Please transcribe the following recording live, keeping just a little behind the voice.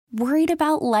Worried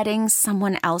about letting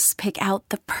someone else pick out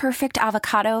the perfect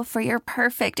avocado for your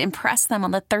perfect impress them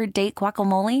on the third date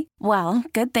guacamole? Well,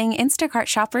 good thing Instacart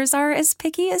shoppers are as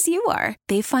picky as you are.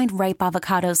 They find ripe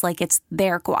avocados like it's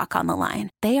their guac on the line.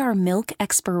 They are milk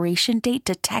expiration date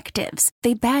detectives.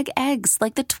 They bag eggs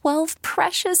like the 12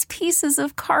 precious pieces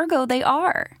of cargo they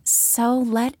are. So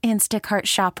let Instacart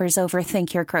shoppers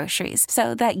overthink your groceries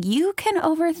so that you can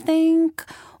overthink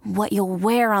what you'll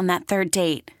wear on that third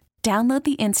date. Download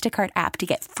the Instacart app to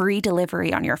get free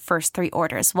delivery on your first 3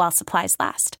 orders while supplies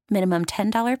last. Minimum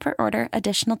 $10 per order.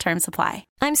 Additional terms apply.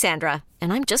 I'm Sandra,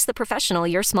 and I'm just the professional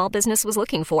your small business was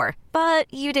looking for.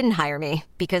 But you didn't hire me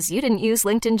because you didn't use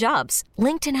LinkedIn Jobs.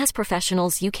 LinkedIn has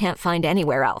professionals you can't find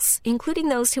anywhere else, including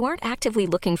those who aren't actively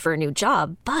looking for a new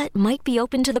job, but might be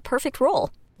open to the perfect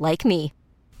role, like me.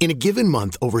 In a given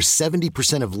month, over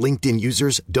 70% of LinkedIn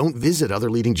users don't visit other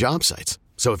leading job sites.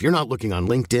 So if you're not looking on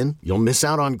LinkedIn, you'll miss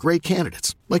out on great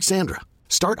candidates like Sandra.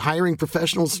 Start hiring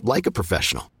professionals like a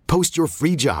professional. Post your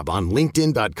free job on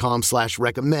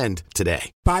linkedin.com/recommend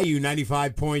today. Bayou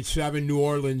 95.7, New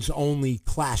Orleans' only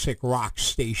classic rock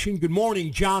station. Good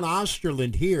morning, John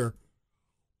Osterlind here.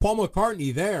 Paul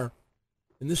McCartney there.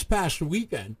 And this past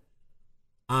weekend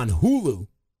on Hulu,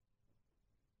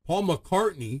 Paul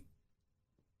McCartney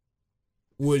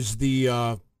was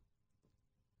the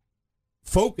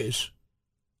focus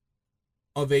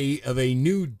of a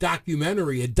new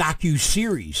documentary, a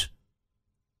docu-series.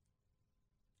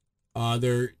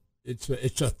 It's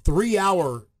a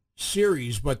 3-hour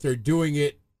series, but they're doing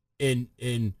it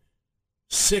in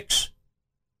 6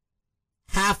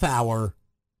 half-hour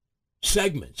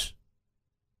segments.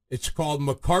 It's called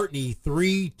McCartney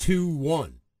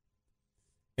 3-2-1,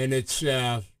 and it's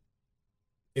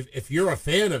if you're a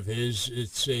fan of his,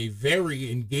 it's a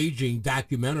very engaging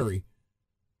documentary.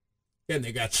 And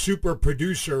they got super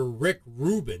producer Rick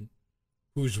Rubin,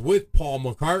 who's with Paul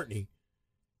McCartney,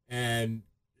 and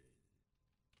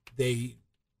they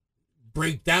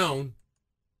break down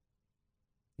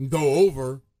and go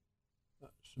over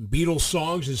some Beatles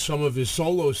songs and some of his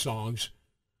solo songs.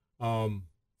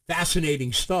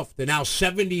 Fascinating stuff. The now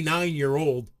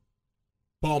 79-year-old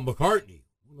Paul McCartney,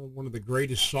 one of the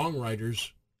greatest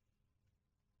songwriters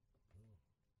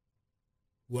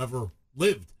who ever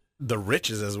lived. The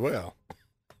riches as well.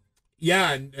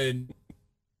 Yeah, and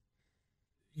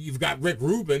you've got Rick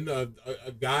Rubin, a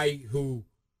guy who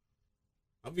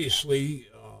obviously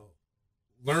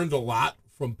learned a lot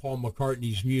from Paul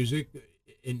McCartney's music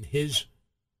in his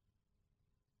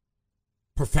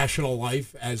professional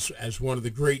life as one of the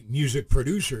great music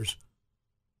producers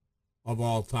of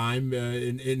all time.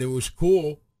 And it was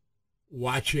cool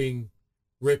watching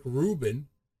Rick Rubin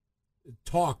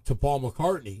talk to Paul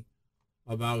McCartney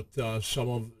about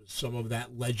some of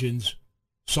that legend's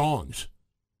songs.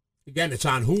 Again, it's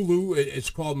on Hulu. It's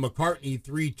called McCartney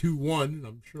 3-2-1.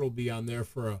 I'm sure it'll be on there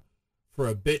for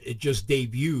a bit. It just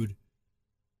debuted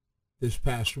this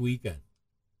past weekend.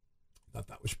 I thought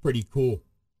that was pretty cool.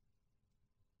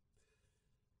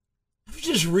 I was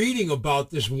just reading about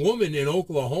this woman in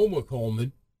Oklahoma,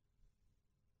 Coleman.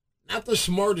 Not the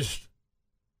smartest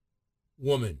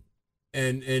woman.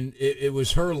 And it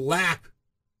was her lack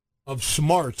of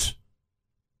smarts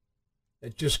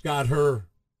that just got her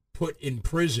put in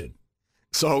prison.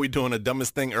 So are we doing the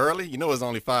dumbest thing early? You know it's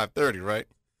only 5:30, right?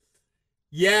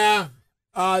 Yeah.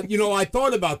 I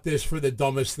thought about this for the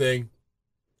dumbest thing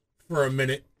for a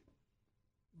minute.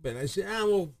 But I said,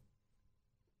 we'll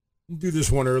do this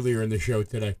one earlier in the show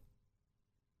today.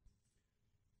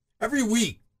 Every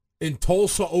week in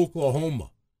Tulsa, Oklahoma,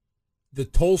 the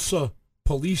Tulsa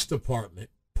Police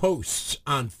Department posts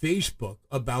on Facebook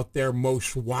about their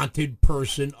most wanted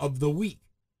person of the week.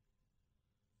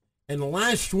 And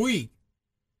last week,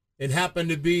 it happened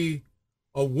to be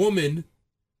a woman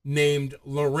named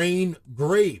Lorraine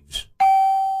Graves.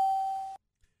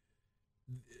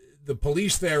 The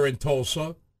police there in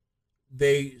Tulsa,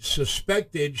 they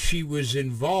suspected she was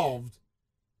involved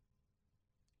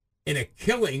in a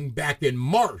killing back in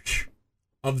March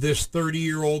of this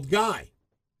 30-year-old guy.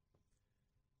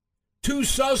 Two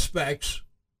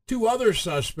other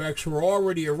suspects were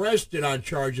already arrested on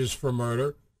charges for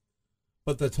murder,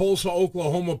 but the Tulsa,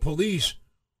 Oklahoma police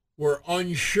were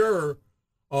unsure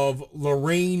of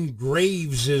Lorraine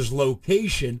Graves'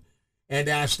 location and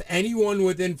asked anyone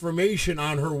with information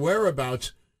on her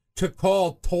whereabouts to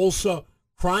call Tulsa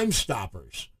Crime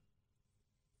Stoppers.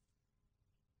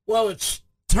 Well, it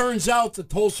turns out the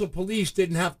Tulsa police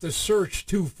didn't have to search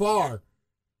too far.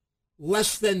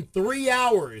 Less than 3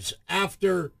 hours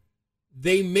after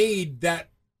they made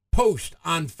that post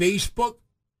on Facebook,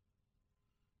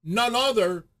 none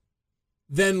other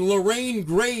then Lorraine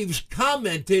Graves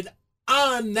commented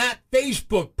on that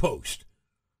Facebook post.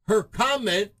 Her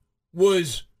comment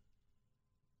was,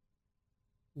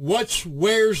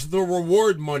 where's the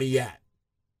reward money at?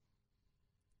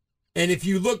 And if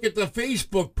you look at the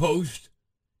Facebook post,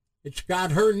 it's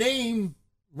got her name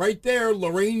right there,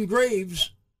 Lorraine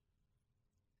Graves.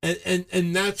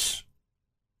 And that's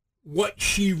what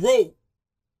she wrote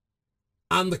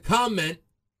on the comment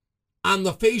on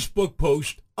the Facebook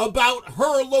post about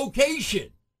her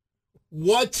location.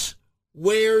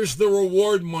 Where's the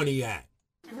reward money at?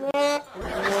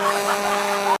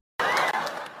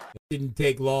 It didn't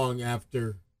take long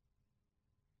after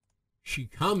she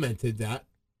commented that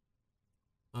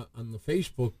on the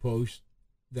Facebook post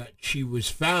that she was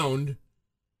found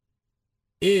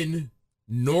in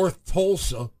North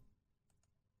Tulsa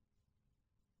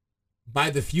by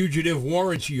the Fugitive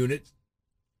Warrants Unit,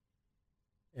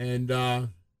 and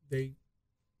they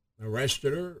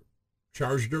arrested her,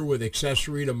 charged her with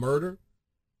accessory to murder,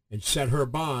 and set her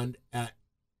bond at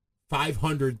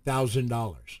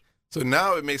 $500,000. So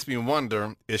now it makes me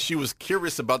wonder if she was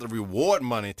curious about the reward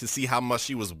money to see how much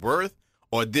she was worth,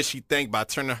 or did she think by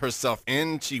turning herself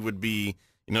in she would be,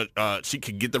 she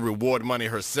could get the reward money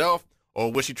herself, or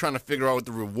was she trying to figure out what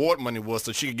the reward money was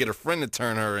so she could get a friend to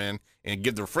turn her in and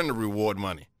give the friend the reward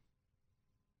money?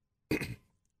 It's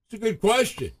a good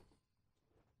question.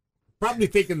 Probably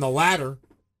thinking the latter.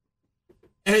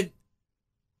 And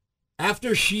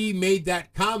after she made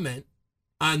that comment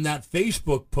on that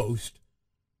Facebook post,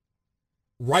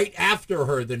 right after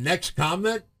her, the next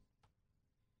comment,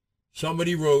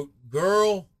 somebody wrote,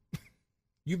 "Girl,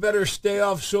 you better stay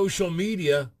off social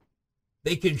media.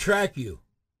 They can track you."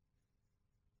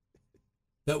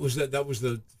 That was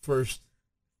the first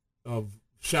of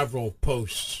several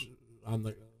posts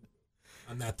on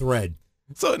that thread.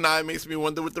 So now it makes me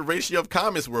wonder what the ratio of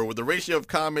comments were. With the ratio of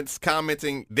comments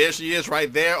commenting, there she is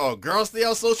right there, or girl, stay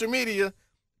on social media.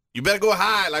 You better go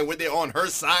hide, like when they're on her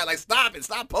side. Like, stop it,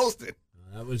 stop posting.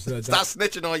 Stop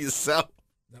snitching on yourself.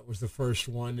 That was the first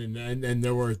one, and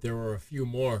there were a few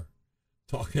more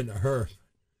talking to her.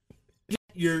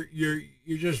 You're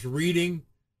just reading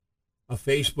a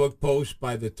Facebook post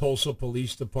by the Tulsa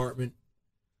Police Department.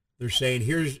 They're saying,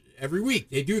 here's, every week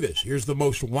they do this. Here's the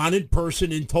most wanted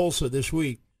person in Tulsa this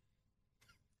week.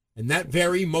 And that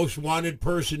very most wanted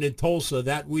person in Tulsa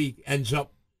that week ends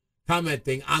up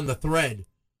commenting on the thread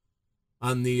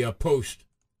on the post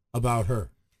about her.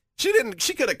 She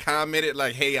could have commented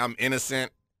like, "Hey, I'm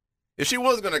innocent." If she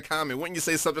was going to comment, wouldn't you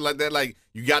say something like that? Like,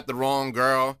 "You got the wrong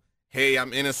girl. Hey,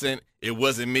 I'm innocent. It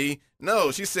wasn't me."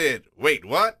 No, she said, "Wait,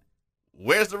 what?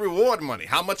 Where's the reward money?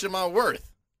 How much am I worth?"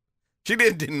 She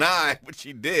didn't deny what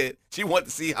she did. She wanted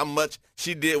to see how much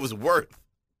she did was worth.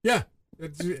 Yeah.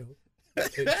 It's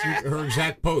her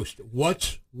exact post.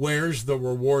 Where's the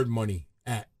reward money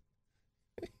at?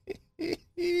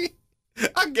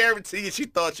 I guarantee you she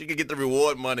thought she could get the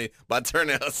reward money by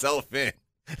turning herself in.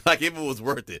 Like, if it was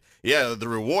worth it. Yeah, the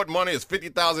reward money is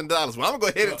 $50,000. Well, I'm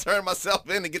going to go ahead and turn myself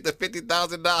in and get the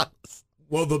 $50,000.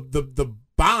 Well, the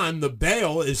bond, the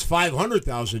bail is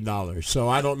 $500,000. So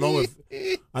I don't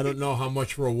know how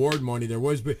much reward money there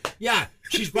was, but yeah,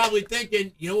 she's probably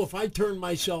thinking, if I turn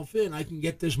myself in, I can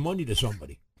get this money to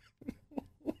somebody.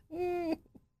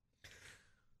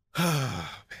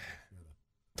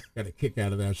 Got a kick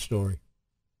out of that story.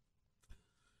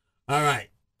 All right,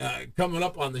 coming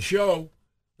up on the show,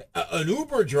 an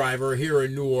Uber driver here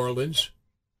in New Orleans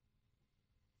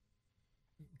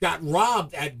got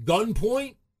robbed at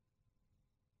gunpoint.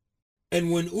 And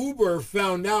when Uber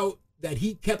found out that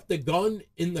he kept the gun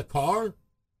in the car,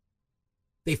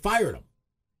 they fired him.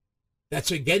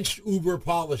 That's against Uber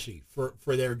policy for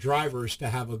their drivers to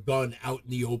have a gun out in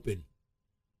the open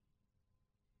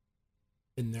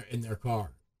in their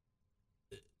car.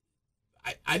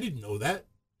 I didn't know that.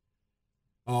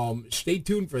 Stay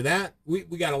tuned for that. We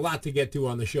got a lot to get to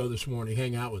on the show this morning.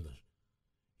 Hang out with us.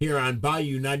 Here on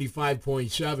Bayou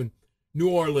 95.7, New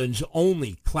Orleans'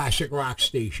 only classic rock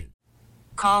station.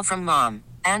 Call from mom.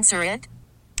 Answer it.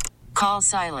 Call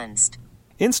silenced.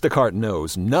 Instacart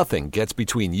knows nothing gets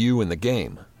between you and the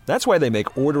game. That's why they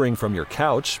make ordering from your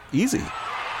couch easy.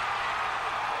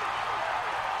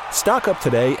 Stock up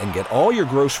today and get all your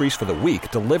groceries for the week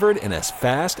delivered in as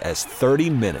fast as 30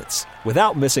 minutes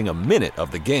without missing a minute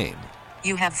of the game.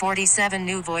 You have 47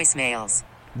 new voicemails.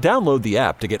 Download the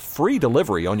app to get free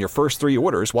delivery on your first 3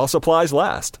 orders while supplies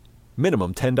last.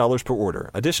 Minimum $10 per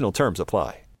order. Additional terms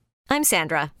apply. I'm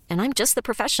Sandra, and I'm just the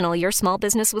professional your small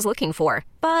business was looking for.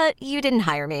 But you didn't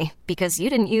hire me because you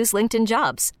didn't use LinkedIn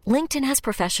Jobs. LinkedIn has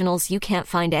professionals you can't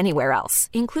find anywhere else,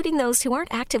 including those who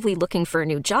aren't actively looking for a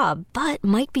new job, but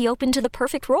might be open to the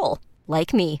perfect role,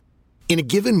 like me. In a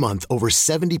given month, over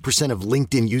 70% of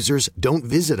LinkedIn users don't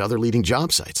visit other leading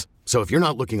job sites. So if you're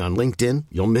not looking on LinkedIn,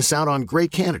 you'll miss out on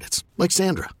great candidates like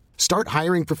Sandra. Start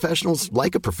hiring professionals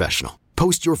like a professional.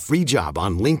 Post your free job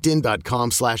on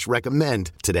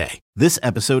linkedin.com/recommend today. This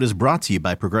episode is brought to you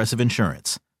by Progressive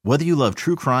Insurance. Whether you love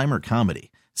true crime or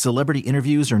comedy, celebrity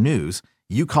interviews or news,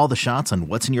 you call the shots on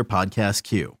what's in your podcast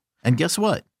queue. And guess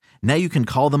what? Now you can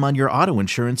call them on your auto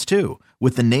insurance too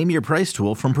with the Name Your Price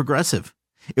tool from Progressive.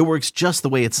 It works just the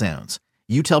way it sounds.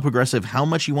 You tell Progressive how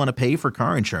much you want to pay for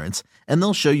car insurance, and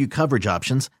they'll show you coverage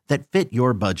options that fit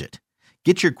your budget.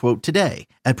 Get your quote today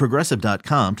at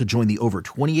Progressive.com to join the over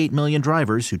 28 million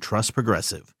drivers who trust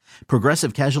Progressive.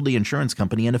 Progressive Casualty Insurance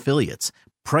Company and Affiliates.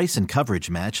 Price and coverage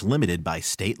match limited by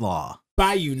state law.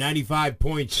 Bayou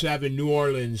 95.7, New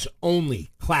Orleans'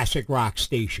 only classic rock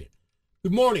station.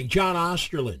 Good morning, John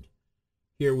Osterlind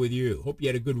here with you. Hope you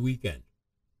had a good weekend.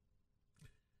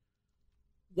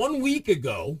 1 week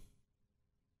ago,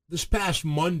 this past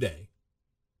Monday,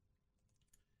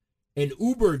 an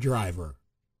Uber driver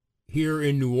here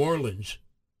in New Orleans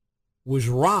was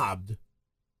robbed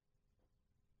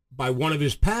by one of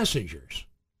his passengers.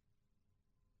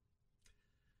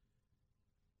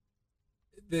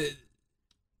 The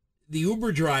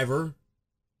Uber driver,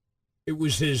 it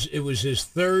was his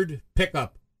third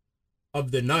pickup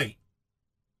of the night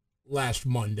last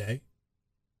Monday,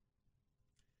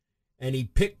 and he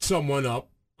picked someone up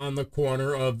on the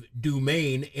corner of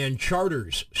Dumaine and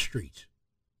Charters Streets.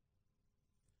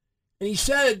 And he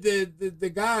said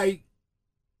the guy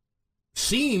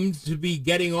seemed to be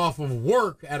getting off of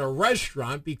work at a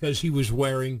restaurant because he was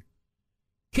wearing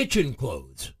kitchen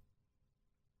clothes.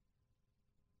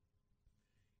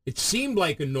 It seemed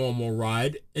like a normal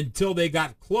ride until they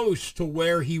got close to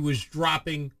where he was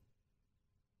dropping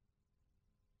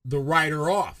the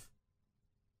rider off.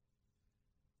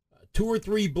 2 or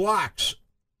 3 blocks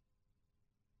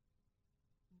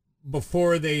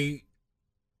before they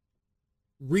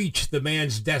reached the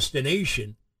man's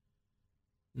destination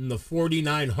in the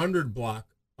 4900 block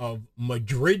of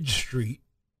Madrid Street.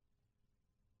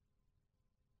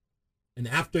 And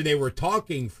after they were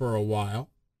talking for a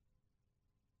while,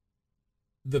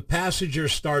 the passenger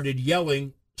started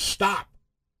yelling, "Stop."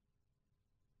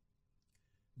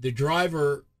 The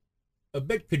driver, a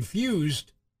bit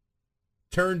confused,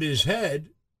 turned his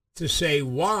head to say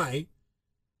why,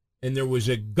 and there was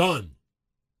a gun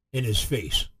in his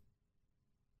face.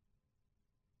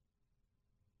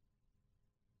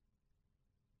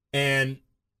 And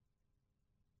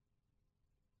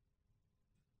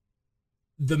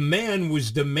the man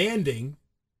was demanding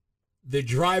the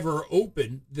driver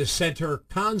open the center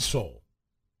console.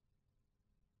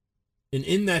 And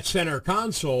in that center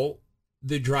console,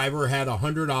 the driver had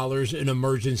 $100 in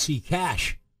emergency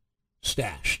cash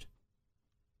stashed.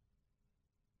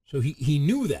 So he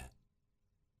knew that.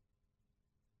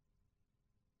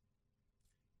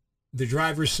 The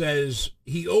driver says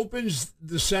he opens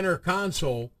the center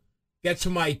console, gets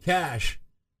my cash,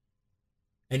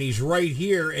 and he's right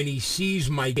here, and he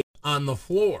sees my on the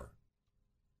floor.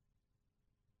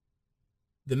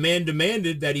 The man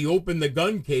demanded that he open the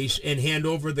gun case and hand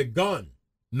over the gun,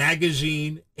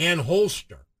 magazine, and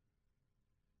holster.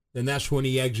 Then that's when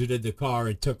he exited the car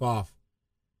and took off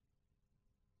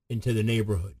into the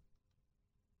neighborhood.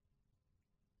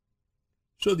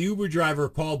 So the Uber driver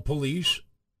called police,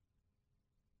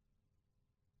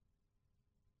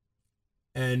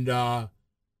 and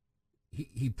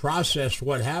he processed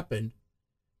what happened,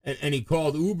 and he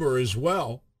called Uber as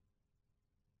well,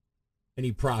 and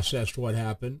he processed what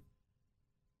happened.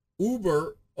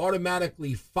 Uber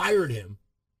automatically fired him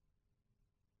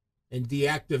and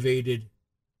deactivated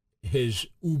his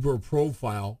Uber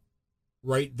profile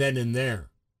right then and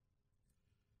there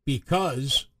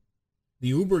because the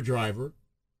Uber driver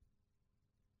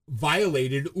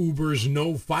violated Uber's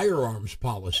no firearms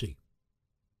policy.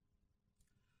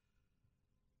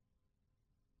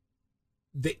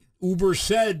 The Uber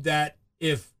said that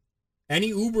if any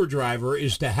Uber driver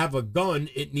is to have a gun,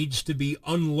 it needs to be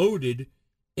unloaded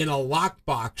in a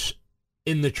lockbox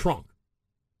in the trunk.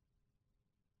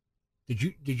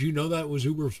 Did you know that was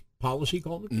Uber's policy,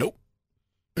 Coleman? Nope.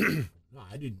 No,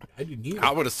 I didn't either.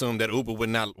 I would assume that Uber would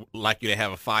not like you to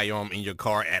have a firearm in your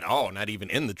car at all, not even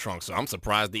in the trunk. So I'm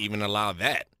surprised they even allow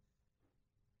that.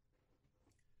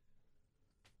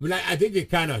 I mean, I think it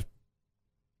kind of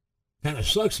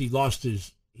sucks. He lost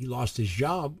his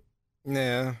job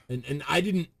Yeah. And I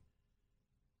didn't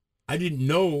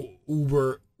know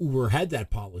Uber had that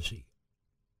policy.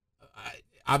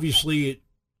 Obviously,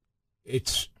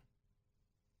 it's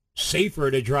safer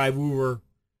to drive Uber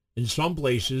in some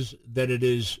places than it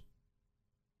is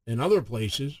in other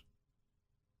places.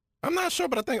 I'm not sure,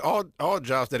 but I think all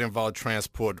jobs that involve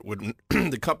transport would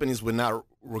the companies would not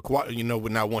require,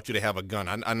 would not want you to have a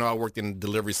gun. I know I worked in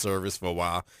delivery service for a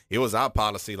while. It was our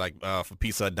policy, like for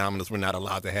Pizza Hut, Domino's, we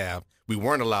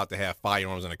weren't allowed to have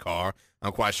firearms in a car.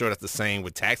 I'm quite sure that's the same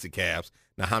with taxi cabs.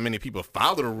 Now, how many people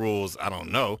follow the rules, I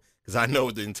don't know, because I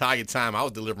know the entire time I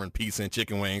was delivering pizza and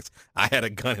chicken wings, I had a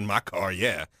gun in my car,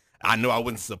 yeah. I know I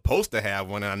wasn't supposed to have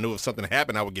one, and I knew if something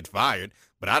happened, I would get fired,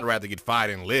 but I'd rather get fired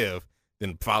and live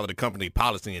than follow the company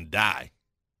policy and die.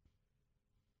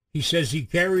 He says he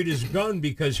carried his gun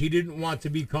because he didn't want to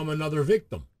become another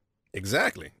victim.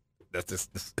 Exactly.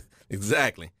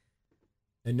 Exactly.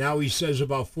 And now he says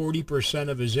about 40%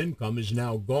 of his income is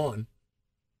now gone.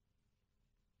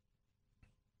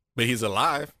 But he's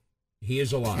alive. He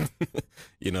is alive.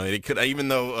 It could, even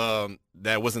though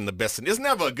that wasn't the best. It's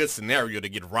never a good scenario to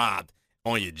get robbed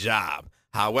on your job.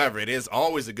 However, it is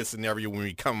always a good scenario when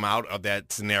you come out of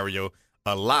that scenario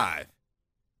alive.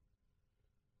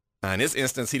 In this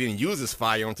instance, he didn't use his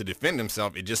firearm to defend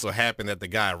himself. It just so happened that the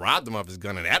guy robbed him of his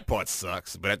gun, and that part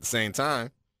sucks. But at the same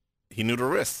time, he knew the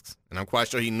risks, and I'm quite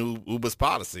sure he knew Uber's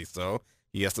policy, so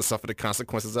he has to suffer the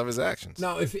consequences of his actions.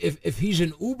 Now, if he's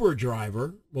an Uber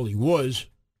driver, well, he was,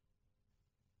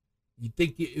 you'd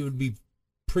think it would be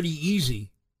pretty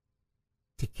easy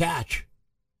to catch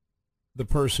the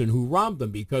person who robbed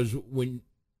them, because if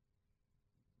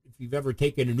you've ever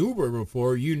taken an Uber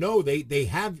before, they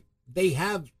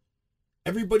have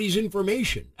everybody's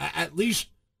information. At least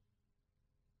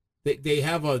they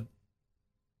have a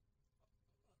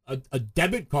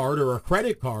debit card or a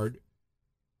credit card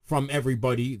from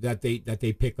everybody that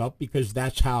they pick up, because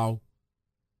that's how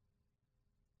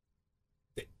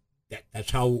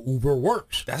Uber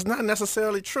works. That's not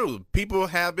necessarily true. People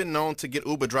have been known to get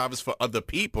Uber drivers for other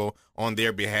people on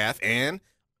their behalf, and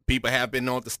people have been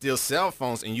known to steal cell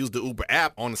phones and use the Uber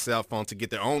app on the cell phone to get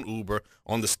their own Uber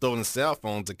on the stolen cell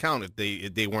phone's account if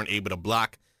they weren't able to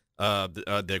block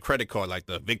their credit card, like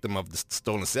the victim of the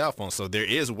stolen cell phone. So there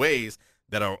is ways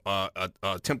that a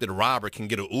attempted robber can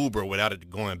get an Uber without it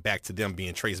going back to them,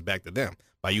 being traced back to them,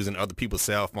 by using other people's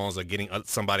cell phones or getting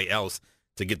somebody else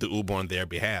to get the Uber on their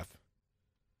behalf.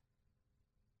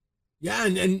 Yeah,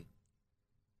 and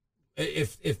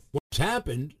if what's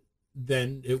happened,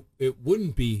 then it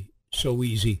wouldn't be so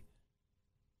easy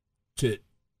to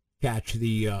catch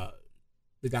the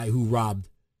guy who robbed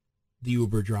the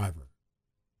Uber driver.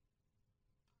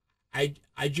 I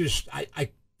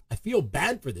feel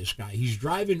bad for this guy. He's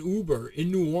driving Uber in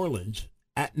New Orleans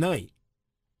at night.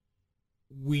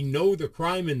 We know the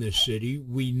crime in this city.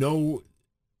 We know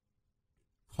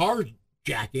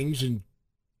carjackings and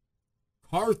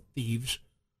car thieves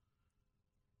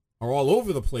are all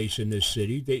over the place in this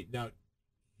city. Now,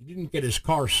 he didn't get his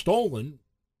car stolen,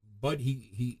 but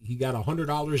he got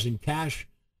 $100 in cash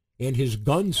and his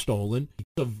gun stolen.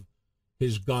 Because of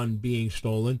his gun being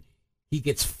stolen, he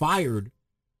gets fired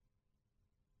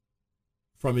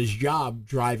from his job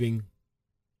driving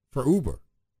for Uber.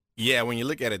 Yeah, when you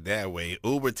look at it that way,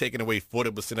 Uber taking away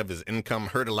 40% of his income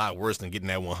hurt a lot worse than getting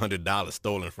that $100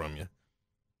 stolen from you.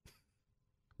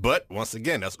 But once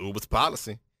again, that's Uber's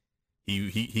policy.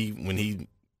 He when he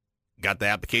got the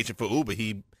application for Uber,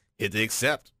 he hit the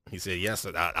accept. He said, yes,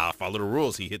 I'll follow the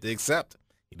rules. He hit the accept.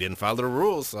 He didn't follow the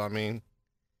rules. So, I mean,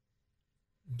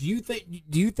 do you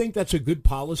think that's a good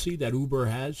policy that Uber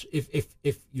has?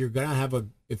 If you're gonna have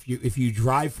if you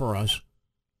drive for us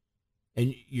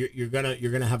and you're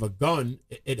gonna have a gun,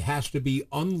 it has to be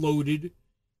unloaded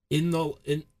in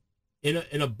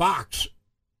a box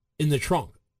in the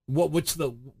trunk. What's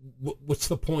the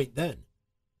point then?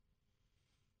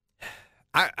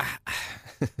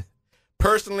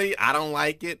 Personally, I don't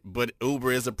like it, but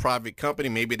Uber is a private company.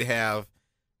 Maybe they have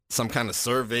some kind of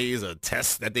surveys or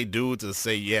tests that they do to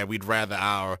say, yeah, we'd rather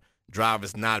our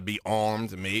drivers not be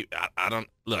armed. Maybe I don't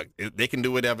look. They can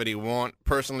do whatever they want.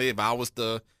 Personally, if I was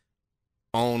to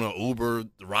own an Uber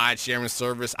ride sharing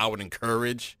service, I would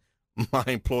encourage my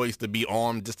employees to be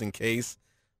armed just in case.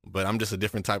 But I'm just a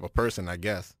different type of person, I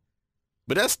guess.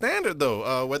 But that's standard,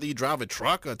 though. Whether you drive a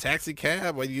truck or a taxi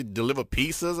cab, whether you deliver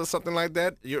pizzas or something like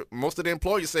that, most of the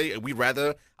employers say we'd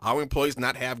rather our employees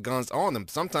not have guns on them.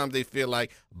 Sometimes they feel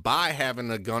like by having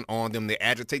a gun on them, they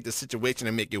agitate the situation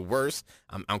and make it worse.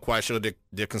 I'm quite sure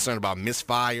they're concerned about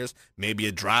misfires. Maybe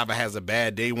a driver has a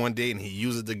bad day one day and he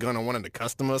uses the gun on one of the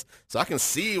customers. So I can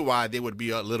see why they would be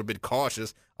a little bit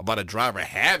cautious about a driver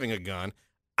having a gun.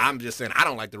 I'm just saying I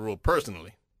don't like the rule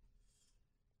personally.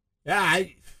 Yeah,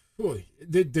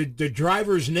 the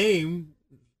driver's name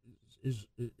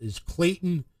is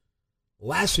Clayton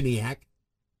Lasiniak,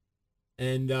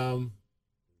 and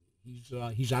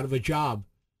he's out of a job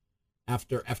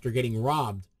after getting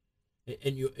robbed,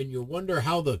 and you wonder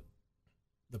how the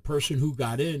person who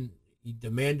got in, he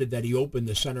demanded that he open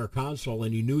the center console,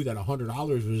 and he knew that $100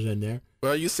 was in there.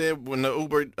 Well, you said when the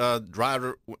Uber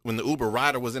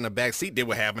rider was in the back seat, they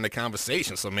were having a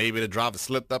conversation. So maybe the driver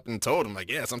slipped up and told him,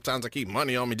 like, yeah, sometimes I keep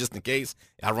money on me just in case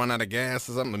I run out of gas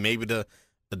or something. And maybe the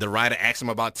rider asked him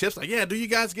about tips. Like, yeah, do you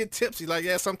guys get tips? He's like,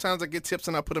 yeah, sometimes I get tips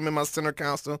and I put them in my center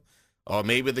console. Or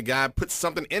maybe the guy put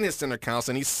something in his center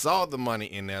console and he saw the money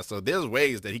in there. So there's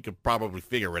ways that he could probably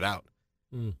figure it out.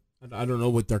 I don't know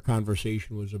what their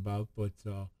conversation was about, but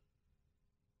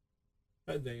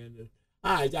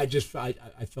I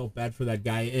felt bad for that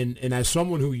guy, and as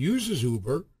someone who uses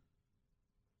Uber,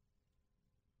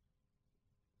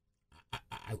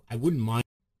 I wouldn't mind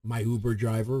my Uber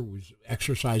driver was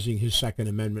exercising his Second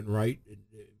Amendment right.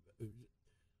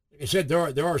 Like I said,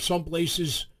 there are some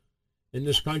places in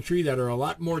this country that are a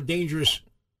lot more dangerous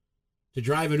to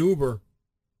drive an Uber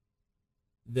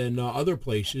than other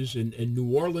places. In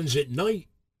New Orleans at night,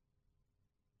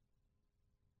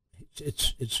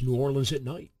 it's New Orleans at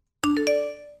night.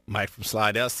 Mike from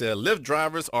Slidell said Lyft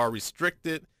drivers are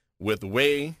restricted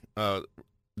Lyft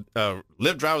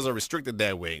drivers are restricted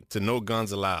that way to no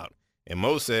guns allowed. And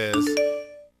Mo says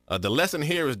the lesson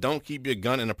here is don't keep your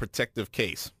gun in a protective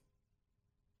case.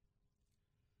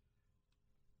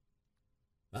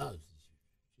 Well,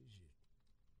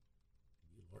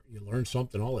 you learn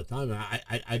something all the time.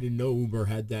 I didn't know Uber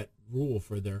had that rule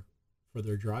for their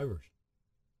drivers.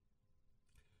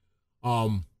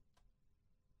 Do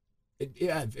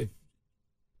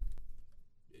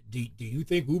you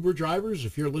think Uber drivers,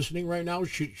 if you're listening right now,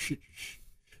 should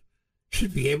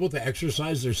be able to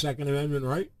exercise their Second Amendment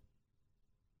right?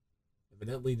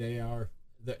 Evidently, they're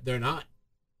not.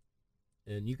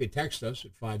 And you can text us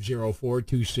at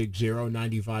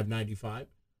 504-260-9595.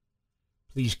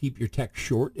 Please keep your text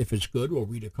short. If it's good, we'll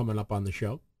read it coming up on the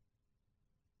show.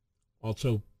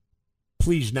 Also,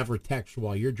 please never text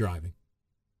while you're driving.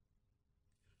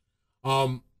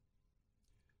 Coming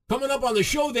up on the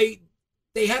show, they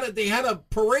had a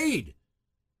parade,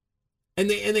 and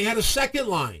they had a second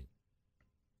line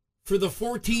for the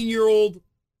 14-year-old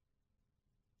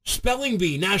spelling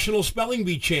bee, national spelling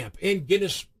bee champ, and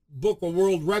Guinness Book of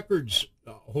World Records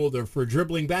holder for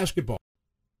dribbling basketball.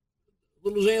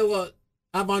 Little Zayla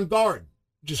Avant-Garde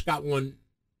just got one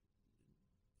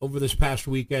over this past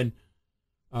weekend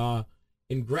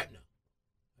in Gretna.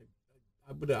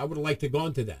 I would have liked to go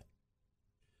into that.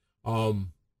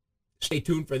 Stay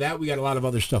tuned for that. We got a lot of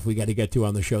other stuff we got to get to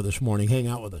on the show this morning. Hang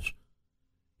out with us.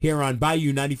 Here on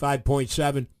Bayou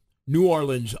 95.7, New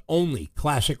Orleans' only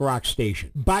classic rock station.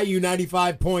 Bayou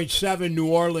 95.7, New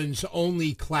Orleans'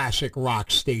 only classic rock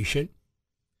station.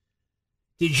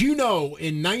 Did you know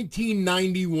in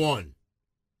 1991,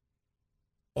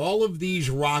 all of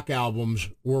these rock albums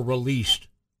were released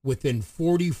within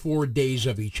 44 days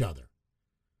of each other?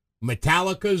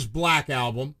 Metallica's Black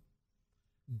Album,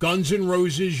 Guns N'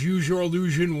 Roses' Use Your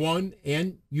Illusion 1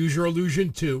 and Use Your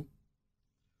Illusion 2,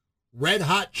 Red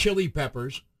Hot Chili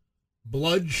Peppers,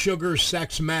 Blood, Sugar,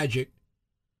 Sex, Magic,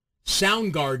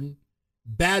 Soundgarden,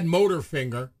 Bad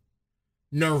Motorfinger,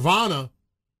 Nirvana,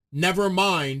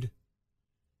 Nevermind,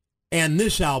 and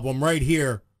this album right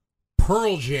here,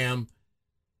 Pearl Jam,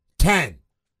 10.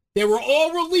 They were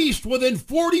all released within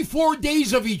 44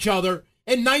 days of each other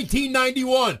in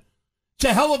 1991. It's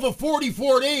a hell of a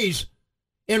 44 days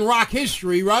in rock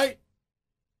history, right?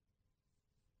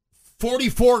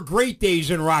 44 great days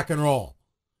in rock and roll.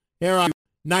 Here on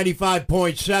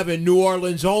 95.7, New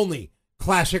Orleans only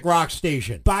classic rock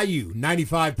station. Bayou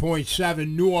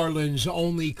 95.7, New Orleans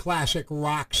only classic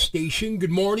rock station.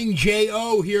 Good morning,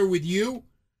 J.O. here with you.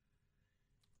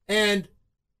 And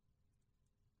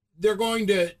they're going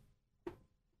to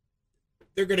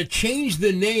change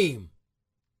the name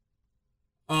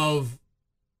of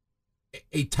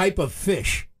a type of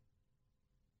fish.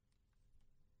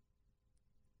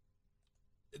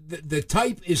 The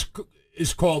type is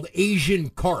called Asian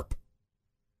carp.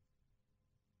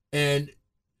 And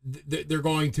they're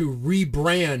going to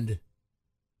rebrand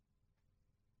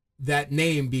that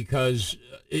name because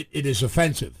it is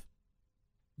offensive,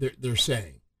 they're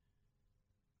saying.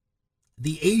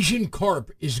 The Asian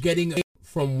carp is getting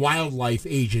from wildlife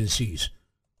agencies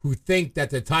who think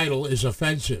that the title is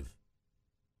offensive.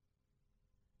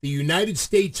 The United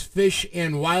States Fish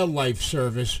and Wildlife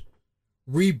Service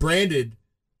rebranded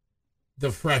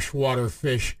the freshwater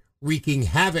fish wreaking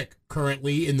havoc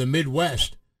currently in the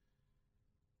Midwest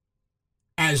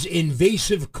as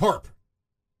invasive carp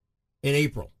in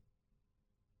April.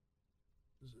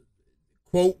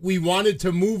 Quote, we wanted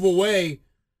to move away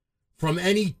from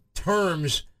any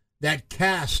terms that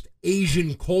cast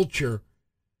Asian culture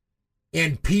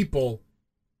and people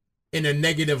in a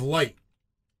negative light,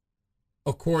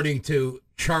 according to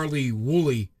Charlie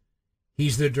Woolley.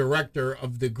 He's the director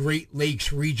of the Great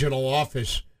Lakes Regional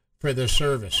Office for the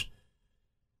service.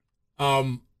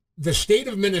 The state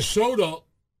of Minnesota,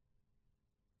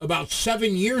 about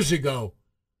 7 years ago,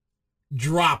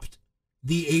 dropped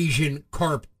the Asian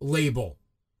carp label.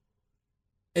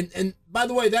 And by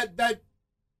the way, that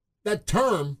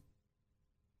term,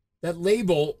 that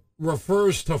label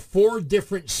refers to 4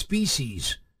 different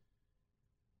species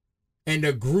and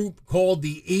a group called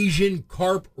the Asian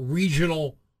Carp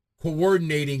Regional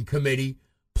Coordinating Committee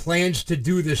plans to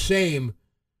do the same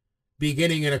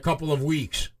beginning in a couple of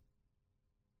weeks.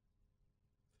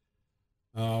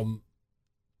 I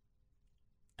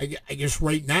guess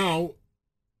right now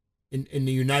in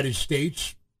the United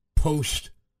States, post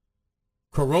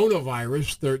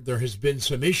coronavirus, there has been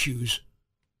some issues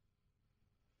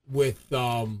with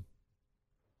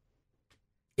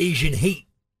Asian hate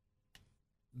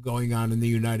going on in the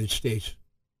United States.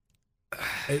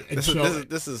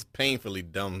 This is painfully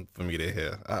dumb for me to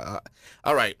hear.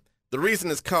 All right. The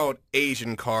reason it's called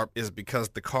Asian carp is because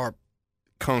the carp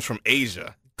comes from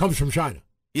Asia. Comes from China.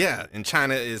 Yeah, and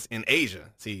China is in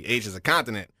Asia. See, Asia's a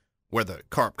continent where the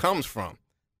carp comes from.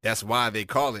 That's why they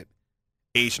call it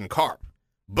Asian carp.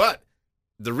 But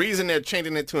the reason they're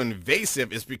changing it to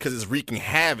invasive is because it's wreaking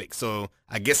havoc. So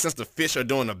I guess since the fish are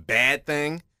doing a bad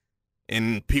thing,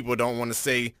 and people don't want to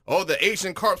say, oh, the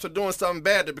Asian carps are doing something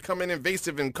bad, they're becoming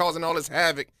invasive and causing all this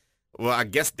havoc. Well, I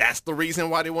guess that's the reason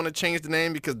why they want to change the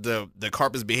name, because the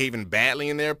carp is behaving badly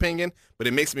in their opinion. But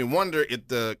it makes me wonder, if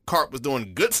the carp was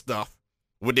doing good stuff,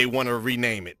 would they want to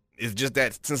rename it? It's just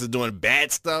that since it's doing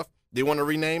bad stuff, they want to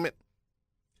rename it?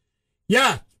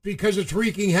 Yeah, because it's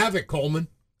wreaking havoc, Coleman.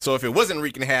 So if it wasn't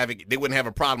wreaking havoc, they wouldn't have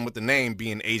a problem with the name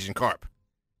being Asian carp.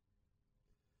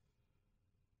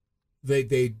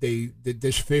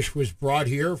 This fish was brought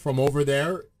here from over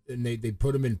there, and they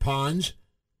put them in ponds,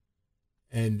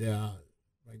 and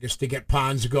I guess to get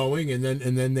ponds going, and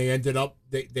then they ended up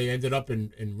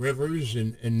in rivers,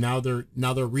 and now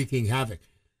they're wreaking havoc.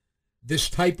 This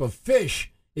type of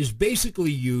fish is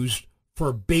basically used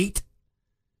for bait,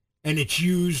 and it's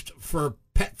used for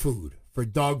pet food, for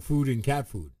dog food and cat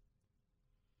food.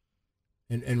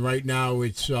 And right now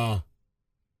it's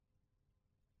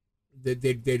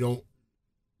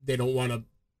they don't want to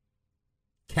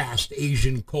cast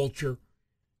Asian culture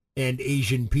and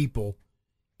Asian people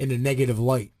in a negative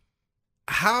light.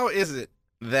 How is it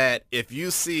that if you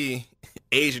see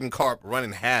Asian carp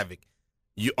running havoc,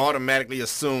 you automatically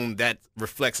assume that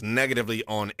reflects negatively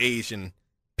on Asian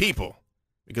people?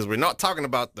 Because we're not talking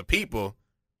about the people,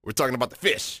 we're talking about the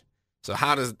fish. So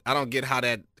I don't get how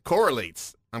that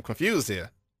correlates. I'm confused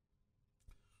here.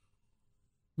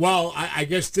 Well, I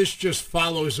guess this just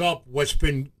follows up what's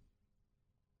been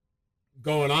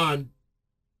going on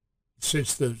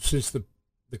since the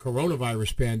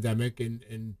coronavirus pandemic,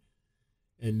 and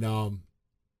they're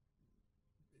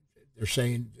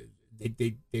saying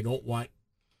they don't want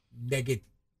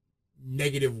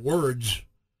negative words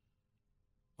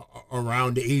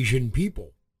around Asian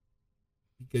people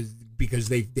because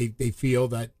they feel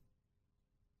that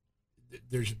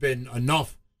there's been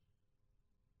enough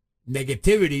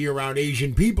negativity around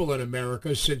Asian people in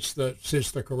America since the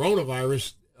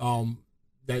coronavirus,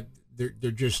 that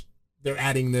they're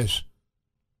adding this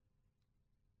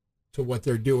to what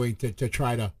they're doing to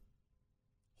try to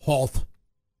halt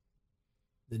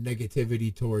the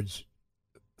negativity towards.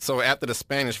 So after the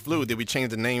Spanish flu, did we change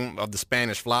the name of the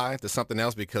Spanish fly to something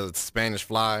else because Spanish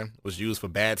fly was used for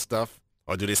bad stuff?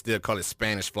 Or do they still call it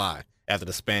Spanish fly after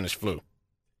the Spanish flu?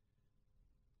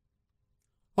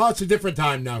 Well, it's a different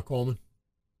time now, Coleman,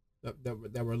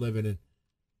 that we're living in.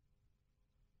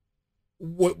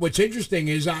 What's interesting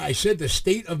is I said the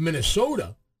state of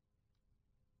Minnesota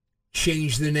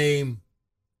changed the name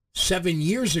 7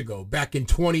 years ago. Back in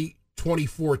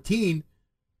 2014,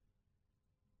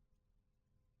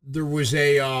 there was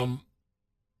a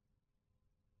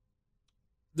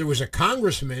there was a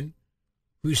congressman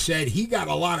who said he got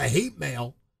a lot of hate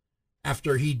mail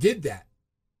after he did that.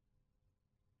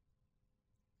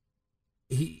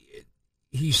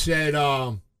 He said,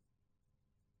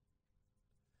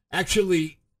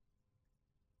 actually,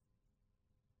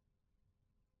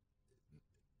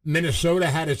 Minnesota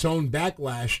had its own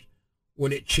backlash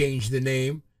when it changed the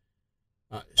name.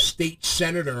 State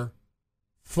Senator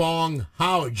Fong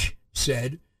Hodge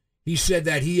said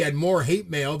that he had more hate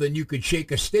mail than you could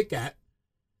shake a stick at.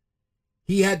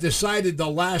 He had decided the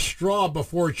last straw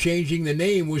before changing the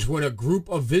name was when a group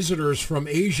of visitors from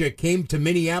Asia came to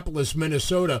Minneapolis,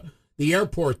 Minnesota, the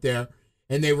airport there,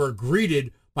 and they were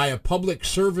greeted by a public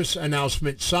service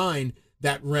announcement sign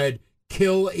that read,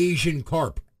 "Kill Asian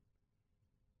Carp."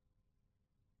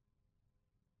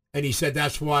 And he said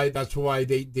that's why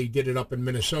they did it up in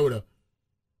Minnesota.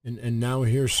 And now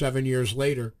here 7 years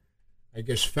later, I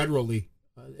guess federally,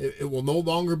 it will no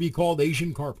longer be called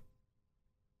Asian carp.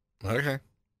 Okay.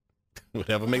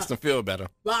 Whatever makes them feel better.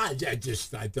 I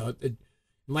thought,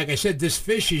 like I said, this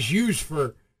fish is used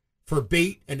for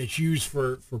bait, and it's used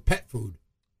for pet food,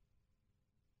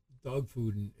 dog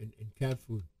food and cat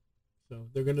food. So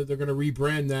they're gonna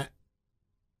rebrand that.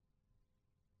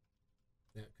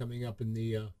 That coming up in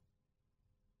the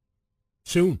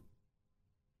soon.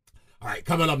 All right,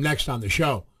 coming up next on the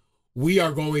show, we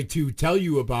are going to tell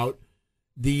you about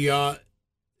the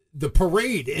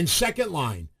parade in Second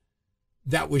Line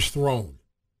that was thrown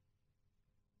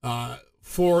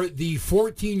for the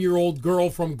 14-year-old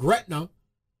girl from Gretna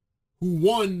who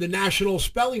won the National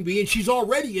Spelling Bee, and she's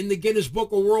already in the Guinness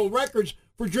Book of World Records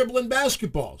for dribbling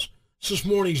basketballs. It's this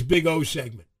morning's Big O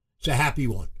segment. It's a happy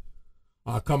one.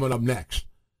 Coming up next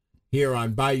here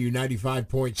on Bayou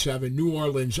 95.7, New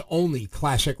Orleans' only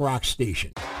classic rock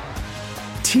station.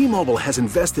 T-Mobile has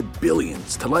invested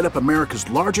billions to light up America's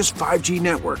largest 5G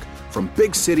network, from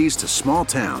big cities to small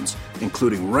towns,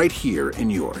 including right here in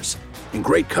yours. And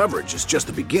great coverage is just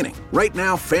the beginning. Right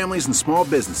now, families and small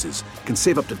businesses can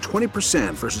save up to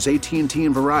 20% versus AT&T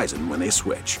and Verizon when they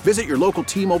switch. Visit your local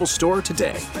T-Mobile store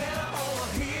today.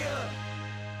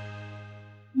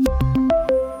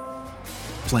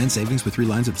 Plan savings with 3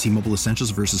 lines of T-Mobile Essentials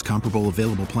versus comparable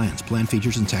available plans. Plan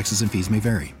features and taxes and fees may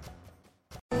vary.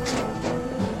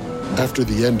 After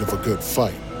the end of a good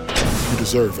fight, you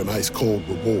deserve an ice-cold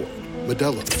reward.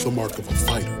 Modelo is the mark of a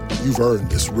fighter. You've earned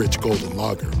this rich golden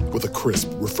lager with a crisp,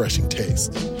 refreshing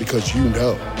taste. Because you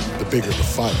know, the bigger the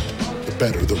fight, the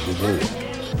better the reward.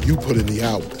 You put in the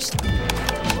hours,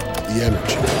 the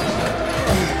energy,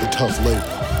 the tough labor.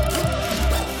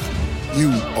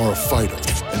 You are a fighter,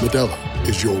 and Modelo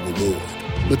is your reward.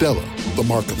 Modelo, the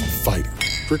mark of a fighter.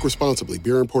 Drink responsibly.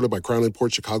 Beer imported by Crown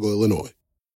Imports, Chicago, Illinois.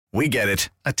 We get it.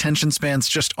 Attention spans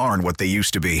just aren't what they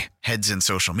used to be. Heads in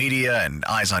social media and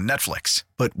eyes on Netflix.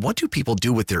 But what do people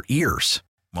do with their ears?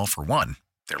 Well, for one,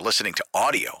 they're listening to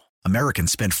audio.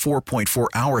 Americans spend 4.4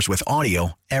 hours with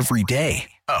audio every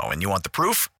day. Oh, and you want the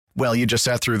proof? Well, you just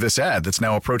sat through this ad that's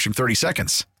now approaching 30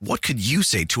 seconds. What could you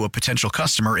say to a potential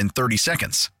customer in 30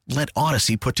 seconds? Let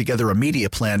Odyssey put together a media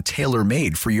plan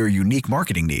tailor-made for your unique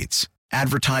marketing needs.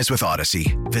 Advertise with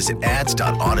Odyssey. Visit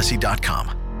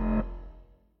ads.odyssey.com.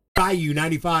 Bayou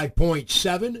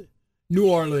 95.7, New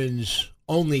Orleans'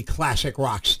 only classic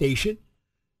rock station.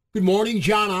 Good morning,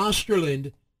 John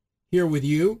Osterlind here with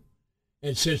you.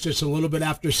 And since it's a little bit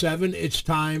after 7, it's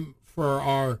time for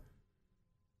our,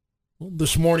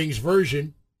 this morning's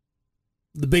version,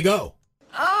 the Big O.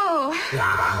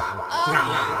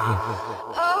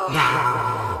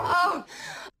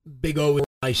 Big O is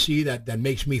I see that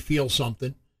makes me feel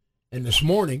something. And this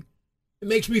morning, it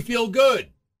makes me feel good.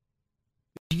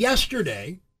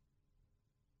 Yesterday,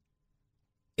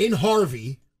 in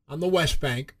Harvey, on the West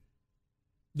Bank,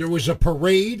 there was a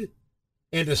parade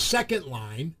and a second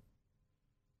line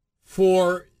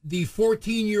for the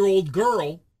 14-year-old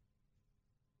girl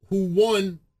who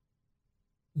won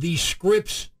the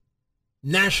Scripps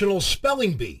National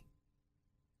Spelling Bee.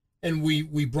 And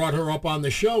we brought her up on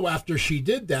the show after she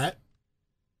did that.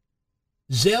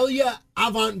 Zelia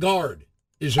Avant-Garde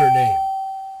is her name.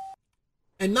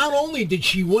 And not only did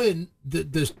she win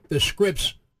the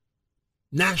Scripps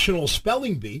National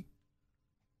Spelling Bee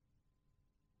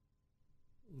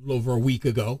a little over a week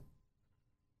ago,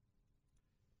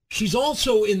 she's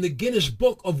also in the Guinness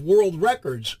Book of World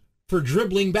Records for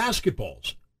dribbling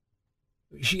basketballs.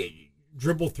 She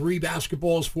dribbled 3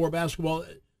 basketballs, 4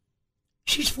 basketballs.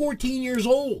 She's 14 years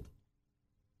old.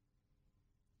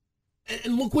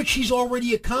 And look what she's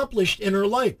already accomplished in her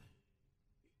life.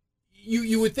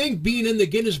 You would think being in the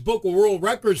Guinness Book of World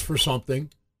Records for something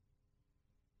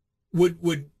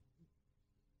would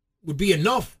be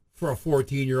enough for a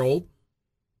 14-year-old.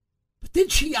 But then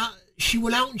she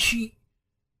went out and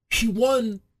she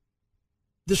won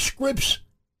the Scripps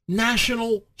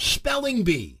National Spelling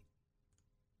Bee.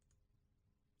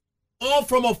 All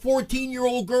from a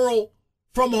 14-year-old girl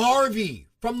from Harvey,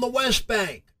 from the West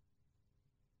Bank.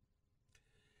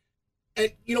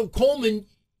 And, Coleman,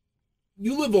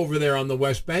 you live over there on the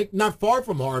West Bank, not far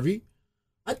from Harvey.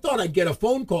 I thought I'd get a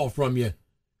phone call from you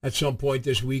at some point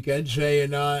this weekend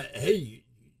saying, hey,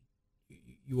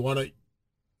 you want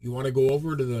to go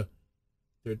over to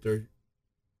they're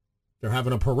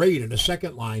having a parade in the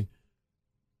second line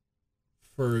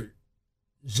for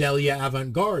Zelia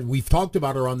Avant-Garde. We've talked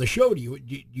about her on the show. Do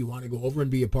you want to go over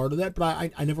and be a part of that?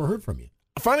 But I never heard from you.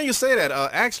 Funny you say that.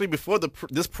 Actually, before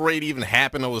this parade even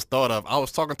happened or was thought of, I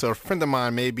was talking to a friend of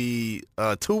mine maybe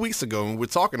 2 weeks ago, and we were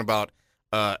talking about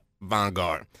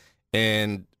Vanguard.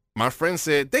 And my friend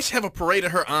said they should have a parade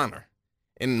in her honor.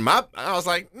 And I was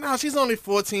like, no, she's only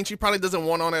 14. She probably doesn't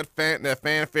want on that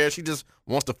fanfare. She just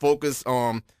wants to focus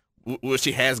on what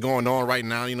she has going on right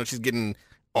now. She's getting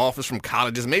offers from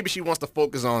colleges. Maybe she wants to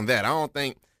focus on that. I don't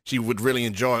think she would really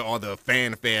enjoy all the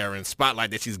fanfare and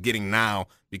spotlight that she's getting now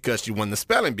because she won the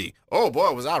spelling bee. Oh,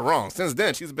 boy, was I wrong. Since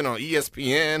then, she's been on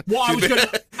ESPN. Well,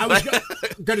 I was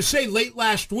going to say late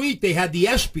last week they had the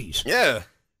ESPYs. Yeah.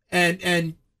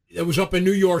 And it was up in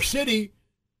New York City,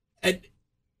 and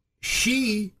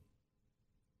she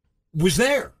was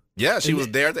there. Yeah, she was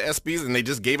there at the ESPYs, and they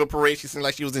just gave a parade. She seemed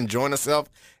like she was enjoying herself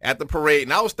at the parade.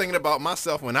 And I was thinking about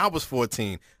myself when I was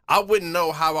 14. I wouldn't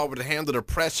know how I would handle the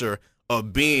pressure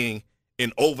of being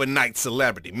an overnight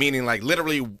celebrity, meaning like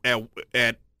literally at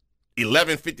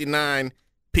 11:59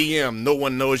 p.m., no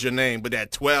one knows your name, but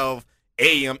at 12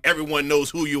 a.m., everyone knows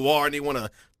who you are, and they want to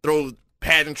throw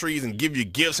pageantries and give you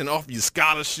gifts and offer you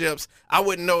scholarships. I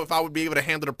wouldn't know if I would be able to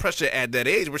handle the pressure at that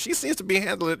age, but she seems to be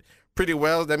handling it pretty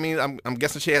well. That means I'm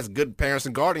guessing she has good parents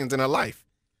and guardians in her life.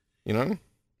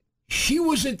 She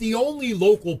wasn't the only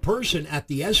local person at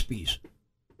the ESPYs.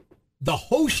 The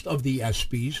host of the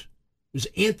ESPYs was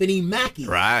Anthony Mackie.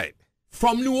 Right.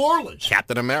 From New Orleans.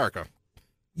 Captain America.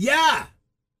 Yeah.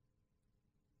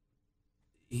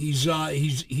 He's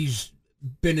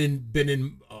been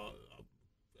in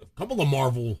a couple of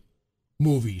Marvel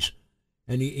movies,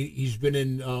 and he's been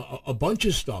in a bunch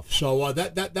of stuff. So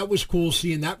that was cool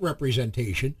seeing that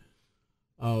representation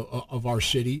of our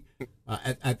city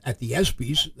at the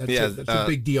ESPYs. That's a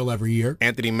big deal every year.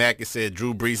 Anthony Mackie said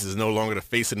Drew Brees is no longer the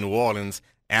face of New Orleans.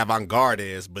 Avant-Garde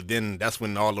is, but then that's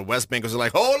when all the West Bankers are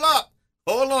like, hold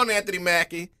on, Anthony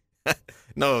Mackie.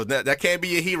 No, that can't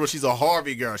be a hero. She's a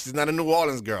Harvey girl. She's not a New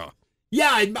Orleans girl. Yeah,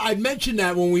 I mentioned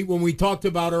that when we talked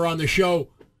about her on the show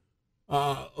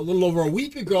a little over a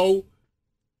week ago,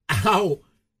 how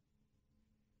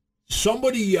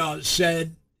somebody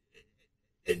said,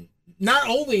 not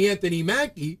only Anthony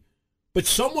Mackie, but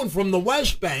someone from the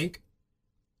West Bank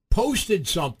posted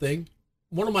something.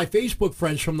 One of my Facebook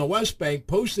friends from the West Bank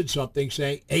posted something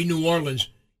saying, hey, New Orleans,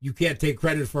 you can't take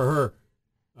credit for her.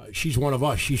 She's one of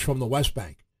us. She's from the West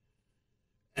Bank.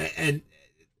 And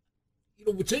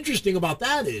what's interesting about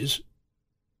that is,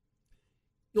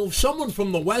 if someone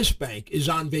from the West Bank is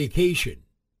on vacation,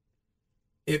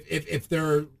 if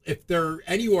they're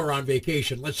anywhere on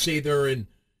vacation, let's say they're in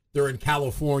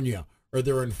California or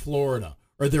they're in Florida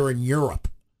or they're in Europe,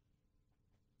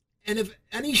 and if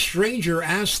any stranger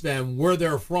asks them where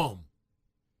they're from,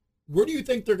 where do you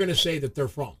think they're going to say that they're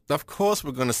from? Of course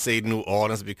we're going to say New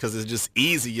Orleans because it's just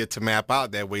easier to map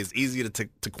out that way. It's easier to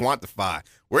quantify.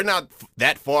 We're not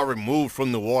that far removed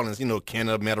from New Orleans.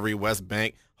 Kenner, Metairie, West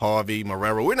Bank, Harvey,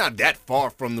 Marrero. We're not that far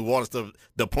from New Orleans to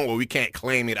the point where we can't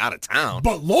claim it out of town.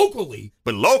 But locally,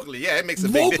 yeah, it makes a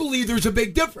big difference. Locally, there's a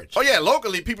big difference. Oh yeah,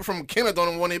 locally, people from Kenner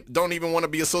don't even want to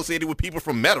be associated with people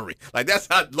from Metairie. Like that's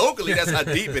how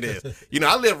deep it is.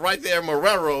 I live right there in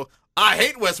Marrero. I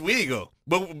hate West Wego,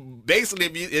 but basically,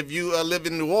 if you live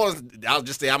in New Orleans, I'll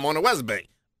just say I'm on the West Bank.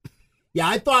 Yeah,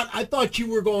 I thought you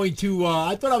were going to.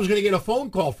 I thought I was going to get a phone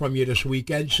call from you this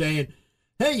weekend saying,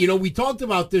 "Hey, we talked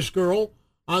about this girl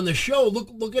on the show.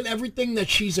 Look at everything that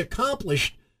she's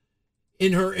accomplished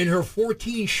in her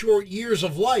 14 short years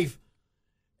of life,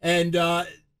 and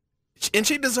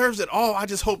she deserves it all. I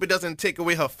just hope it doesn't take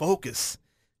away her focus,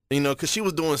 because she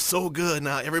was doing so good.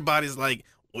 Now everybody's like."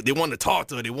 They want to talk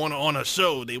to her. They want her on a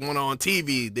show. They want her on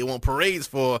TV. They want parades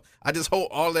for her. I just hope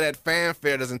all of that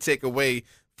fanfare doesn't take away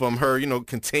from her,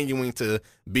 continuing to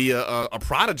be a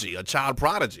prodigy, a child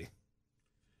prodigy.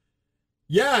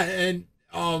 Yeah, and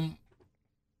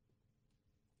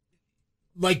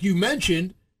like you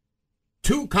mentioned,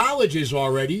 2 colleges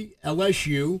already,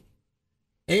 LSU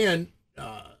and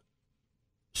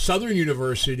Southern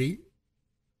University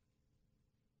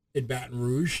in Baton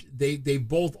Rouge, they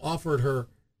both offered her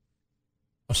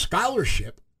a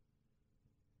scholarship.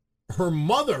 Her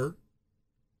mother,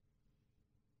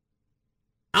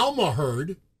 Alma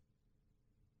Hurd,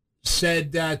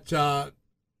 said that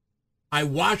I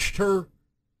watched her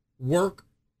work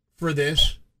for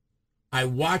this. I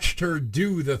watched her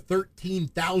do the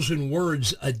 13,000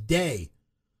 words a day,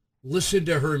 listen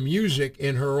to her music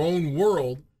in her own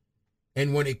world,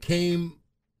 and when it came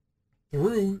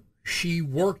through, she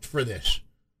worked for this.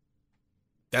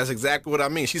 That's exactly what I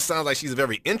mean. She sounds like she's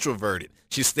very introverted.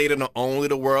 She stayed in her own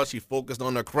little world. She focused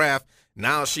on her craft.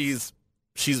 Now she's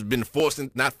been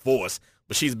not forced,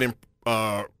 but she's been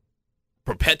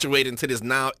perpetuated into this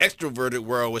now extroverted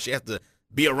world where she has to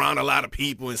be around a lot of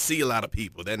people and see a lot of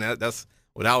people. Then that's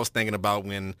what I was thinking about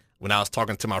when I was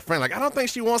talking to my friend. Like, I don't think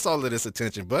she wants all of this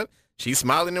attention, but she's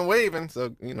smiling and waving.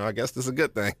 So, I guess this is a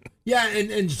good thing. Yeah,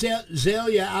 and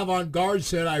Zelia Avant-Garde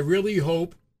said, I really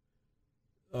hope,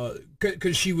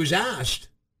 because she was asked,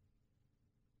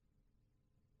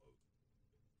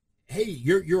 hey,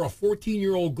 you're a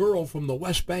 14-year-old girl from the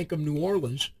West Bank of New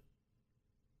Orleans,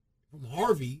 from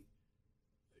Harvey.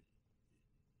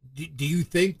 Do you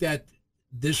think that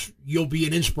you'll be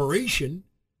an inspiration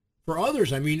for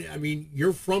others? I mean,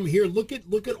 you're from here. Look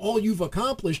at all you've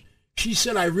accomplished. She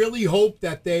said, I really hope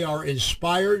that they are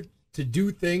inspired to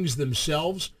do things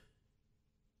themselves,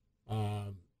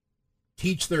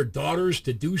 teach their daughters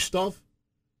to do stuff.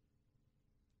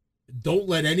 Don't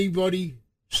let anybody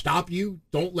stop you.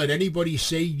 Don't let anybody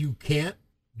say you can't.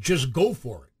 Just go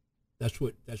for it. That's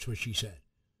what she said.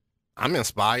 I'm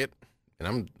inspired. And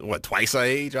I'm, twice her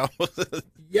age?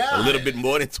 Yeah. A little bit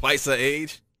more than twice her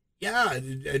age? Yeah,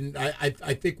 and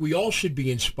I think we all should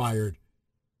be inspired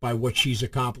by what she's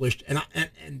accomplished.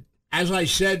 And as I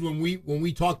said when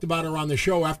we talked about her on the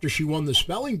show after she won the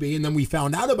spelling bee, and then we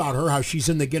found out about her, how she's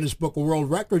in the Guinness Book of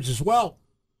World Records as well.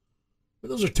 But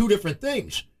those are two different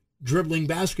things, dribbling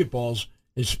basketballs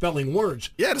and spelling words.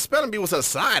 Yeah, the spelling bee was her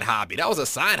side hobby. That was a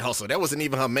side hustle. That wasn't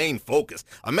even her main focus.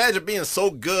 Imagine being so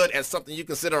good at something you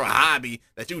consider a hobby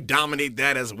that you dominate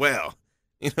that as well.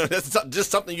 That's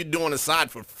just something you do on the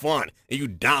side for fun, and you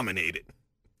dominate it.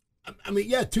 I mean,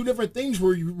 yeah, two different things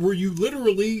where you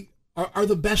literally are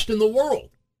the best in the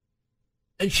world.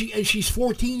 And she's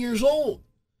 14 years old.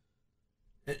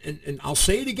 And I'll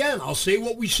say it again. I'll say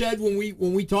what we said when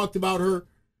we talked about her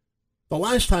the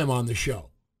last time on the show.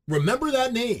 Remember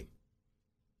that name.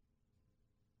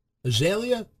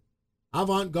 Zelia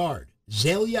Avant-Garde.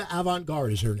 Zelia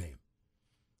Avant-Garde is her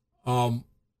name.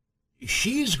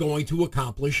 She's going to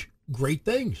accomplish great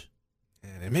things.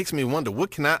 And it makes me wonder,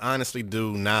 what can I honestly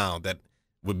do now that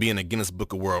would be in the Guinness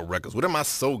Book of World Records? What am I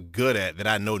so good at that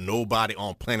I know nobody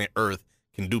on planet Earth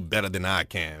can do better than I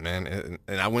can? And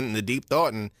I went into deep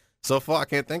thought, and so far I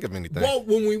can't think of anything. Well,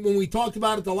 when we talked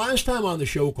about it the last time on the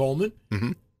show, Coleman,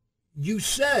 mm-hmm. You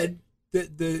said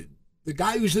that the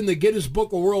guy who's in the Guinness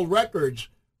Book of World Records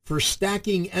for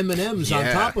stacking M&Ms on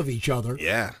top of each other.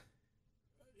 Yeah.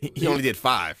 He only did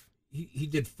 5. He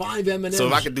did 5 M&Ms. So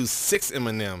if I could do 6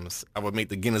 M&Ms, I would make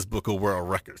the Guinness Book of World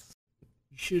Records.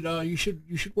 You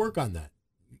should work on that.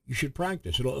 You should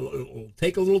practice. It'll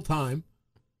take a little time,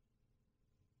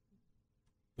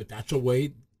 but that's a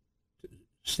way.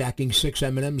 Stacking 6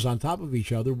 M&Ms on top of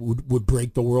each other would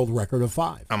break the world record of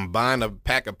 5. I'm buying a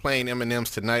pack of plain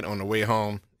M&Ms tonight on the way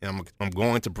home, and I'm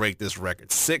going to break this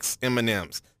record. 6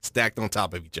 M&Ms stacked on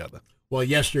top of each other. Well,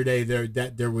 yesterday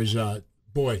there was a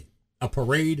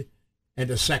parade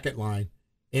and a second line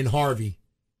in Harvey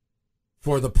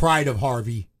for the pride of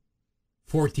Harvey,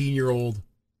 14-year-old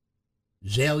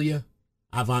Zelia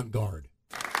Avant-Garde.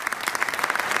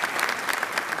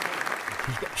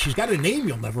 She's got a name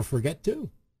you'll never forget, too.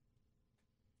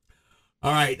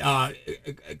 All right,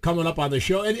 coming up on the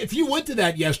show. And if you went to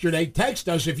that yesterday, text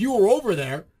us if you were over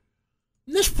there.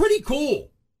 And that's pretty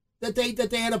cool that they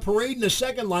had a parade in the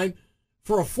second line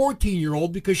for a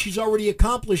 14-year-old because she's already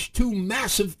accomplished 2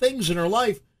 massive things in her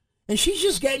life, and she's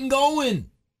just getting going.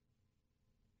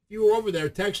 If you were over there,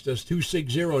 text us,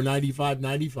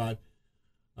 260-9595.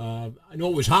 I know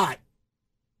it was hot,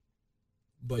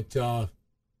 but I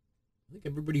think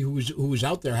everybody who was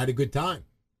out there had a good time.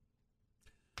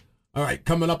 All right,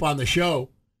 coming up on the show,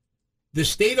 the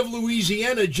state of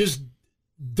Louisiana just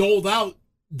doled out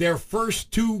their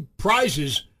first 2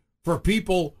 prizes for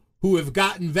people who have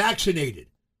gotten vaccinated.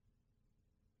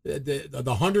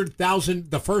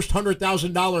 The first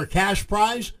 $100,000 cash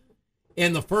prize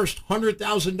and the first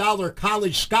 $100,000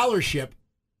 college scholarship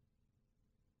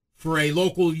for a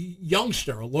local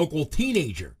youngster, a local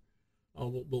teenager.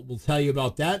 We'll tell you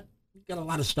about that We've got a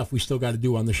lot of stuff we still got to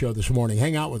do on the show this morning.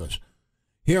 Hang out with us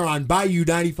here on Bayou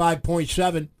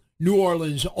 95.7, New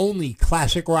Orleans' only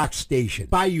classic rock station.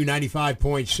 Bayou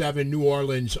 95.7, New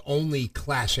Orleans' only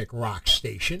classic rock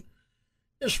station.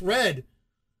 Just read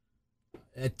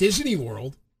at Disney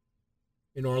World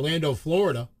in Orlando,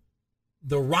 Florida,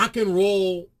 the Rock and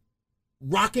Roller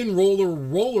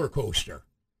roller coaster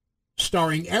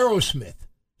starring Aerosmith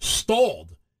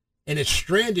stalled and it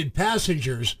stranded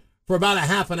passengers for about a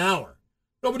half an hour.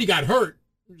 Nobody got hurt,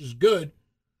 which is good.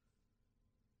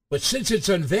 But since its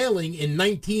unveiling in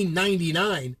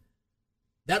 1999,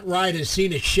 that ride has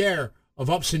seen its share of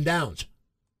ups and downs.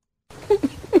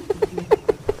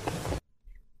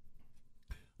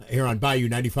 Here on Bayou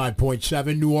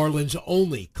 95.7, New Orleans'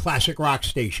 only classic rock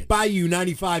station. Bayou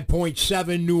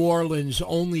 95.7, New Orleans'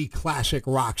 only classic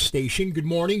rock station. Good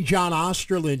morning, John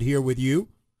Osterlind here with you.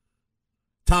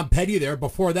 Tom Petty there.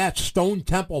 Before that, Stone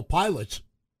Temple Pilots.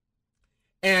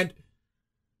 And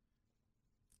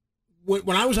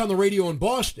when I was on the radio in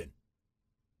Boston,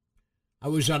 I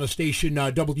was on a station,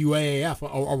 WAAF,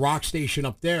 a rock station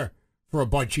up there for a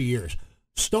bunch of years.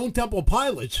 Stone Temple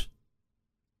Pilots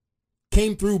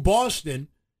came through Boston,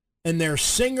 and their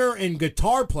singer and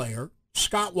guitar player,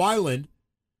 Scott Weiland,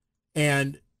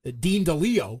 and Dean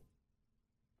DeLeo,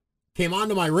 came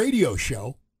onto my radio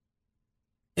show,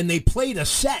 and they played a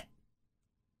set,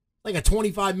 like a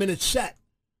 25-minute set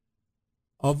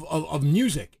of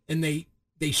music, and they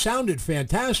sounded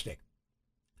fantastic.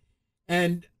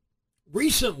 And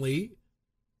recently,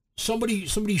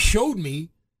 somebody showed me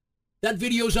that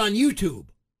video's on YouTube.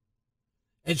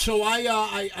 And so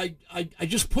I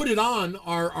just put it on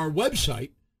our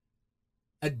website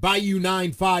at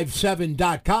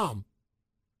bayou957.com.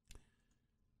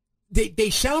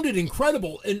 They sounded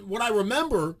incredible. And what I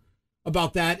remember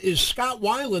about that is Scott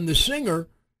Weiland, the singer,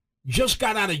 just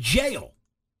got out of jail.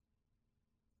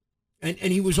 And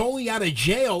he was only out of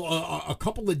jail a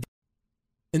couple of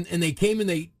days. And they came and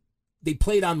they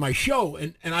played on my show.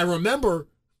 And I remember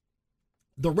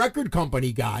the record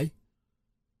company guy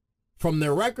from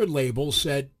their record label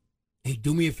said, "Hey,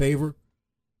 do me a favor.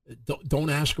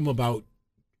 Don't ask him about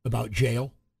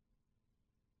jail."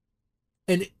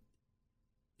 And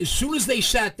as soon as they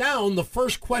sat down, the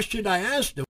first question I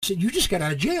asked him, I said, "You just got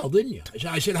out of jail, didn't you?"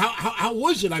 I said, how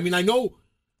was it? I mean, I know.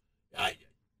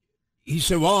 He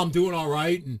said, "Well, I'm doing all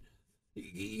right." And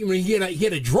he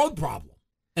had a drug problem.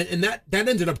 And that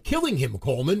ended up killing him,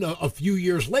 Coleman, a few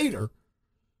years later.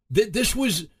 This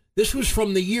was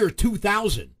from the year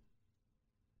 2000.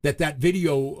 That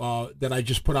video that I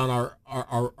just put on our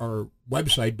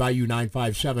website,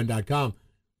 bayou957.com,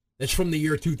 that's from the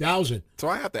year 2000. So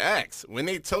I have to ask, when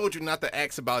they told you not to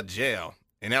ask about jail,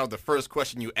 and that was the first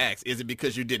question you asked, is it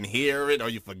because you didn't hear it or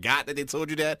you forgot that they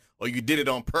told you that, or you did it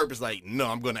on purpose, like, no,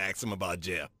 I'm going to ask them about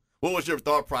jail? What was your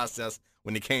thought process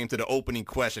when it came to the opening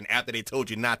question after they told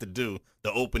you not to do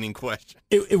the opening question?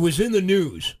 It was in the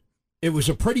news. It was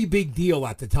a pretty big deal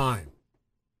at the time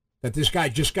that this guy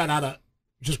just got out of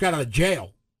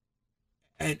jail,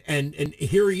 and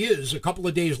here he is a couple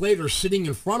of days later sitting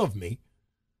in front of me,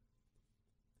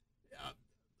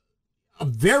 a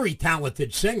very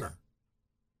talented singer.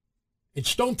 And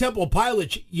Stone Temple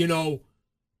Pilots, when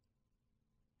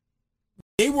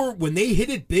they hit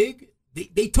it big,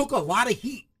 they took a lot of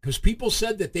heat because people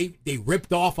said that they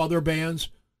ripped off other bands.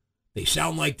 They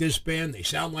sound like this band, they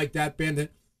sound like that band.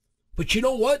 But you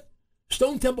know what?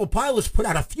 Stone Temple Pilots put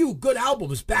out a few good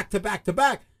albums back to back to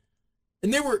back,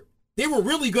 and they were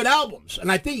really good albums.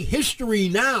 And I think History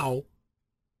Now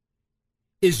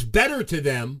is better to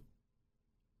them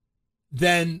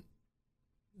than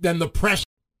the press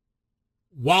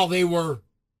while they were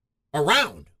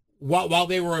around, while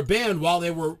they were a band, while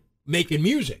they were making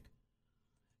music.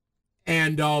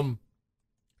 And I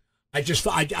just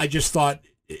thought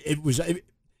it was.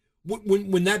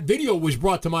 When that video was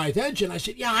brought to my attention, I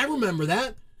said, "Yeah, I remember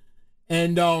that."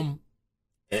 And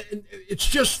it's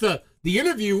just the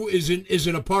interview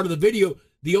isn't a part of the video.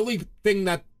 The only thing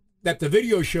that the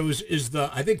video shows is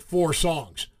I think 4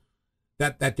 songs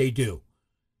that they do,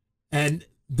 and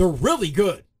they're really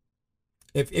good.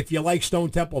 If you like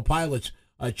Stone Temple Pilots,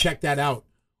 check that out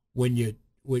when you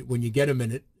get a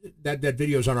minute. That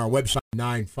video's on our website,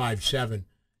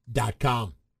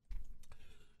 957.com.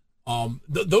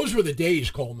 Those were the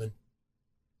days, Coleman.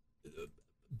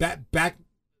 Back,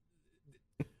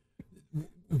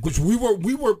 because we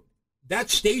were that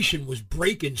station was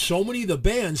breaking so many of the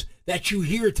bands that you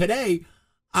hear today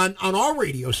on our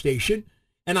radio station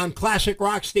and on classic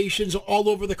rock stations all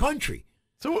over the country.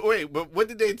 So wait, but what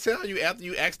did they tell you after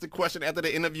you asked the question after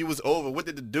the interview was over? What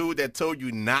did the dude that told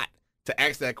you not to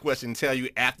ask that question and tell you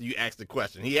after you asked the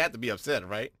question? He had to be upset,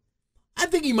 right? I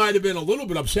think he might have been a little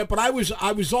bit upset, but I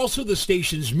was also the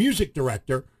station's music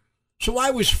director, so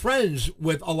I was friends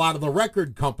with a lot of the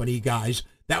record company guys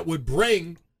that would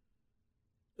bring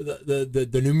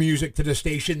the new music to the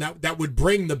station, that would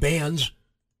bring the bands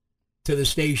to the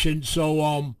station.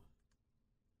 So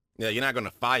yeah, you're not going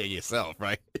to fire yourself,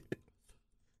 right?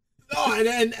 No,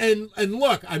 and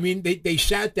look, I mean, they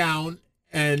sat down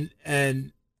and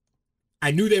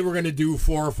I knew they were going to do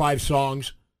 4 or 5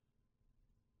 songs.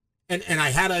 And I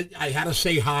had to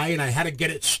say hi, and I had to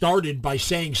get it started by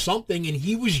saying something, and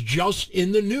he was just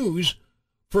in the news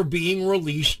for being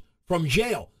released from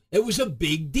jail. It was a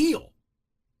big deal.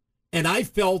 And I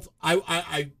felt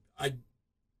I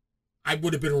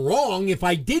would have been wrong if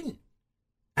I didn't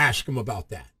ask him about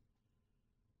that.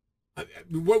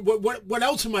 What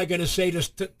else am I going to say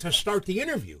to start the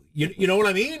interview? You know what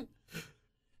I mean?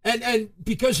 And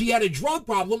because he had a drug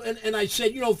problem, and I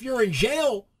said, if you're in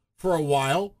jail for a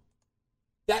while,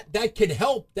 that can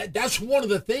help. That's one of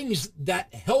the things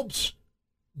that helps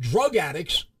drug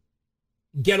addicts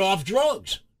get off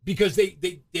drugs, because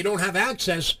they don't have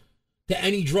access to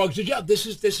any drugs to jail. This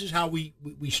is how we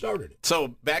started it. So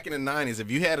back in the 90s, if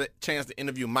you had a chance to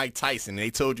interview Mike Tyson and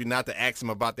they told you not to ask him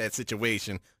about that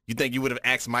situation, you think you would have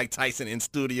asked Mike Tyson in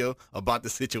studio about the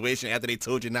situation after they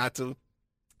told you not to?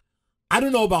 I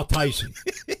don't know about Tyson.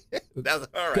 That's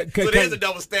all right. So there's a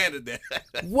double standard there.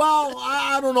 Well,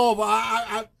 I don't know.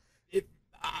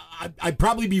 I'd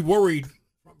probably be worried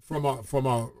from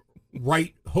a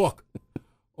right hook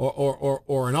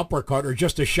or an uppercut or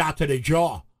just a shot to the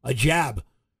jaw, a jab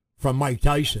from Mike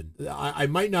Tyson. I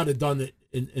might not have done it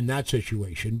in that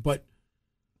situation, but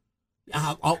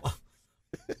I'll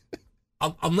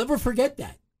never forget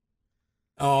that.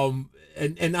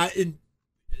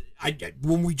 I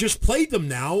when we just played them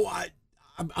now,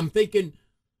 I'm thinking,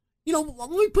 let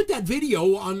me put that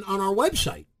video on our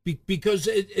website because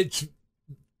it's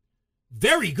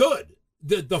very good.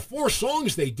 The 4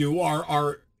 songs they do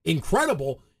are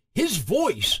incredible. His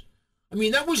voice, I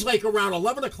mean, that was like around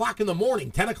 11 o'clock in the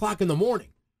morning, 10 o'clock in the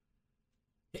morning.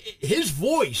 His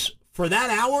voice for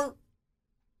that hour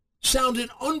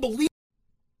sounded unbelievable.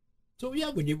 So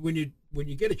yeah, when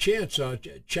you get a chance,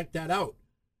 check that out.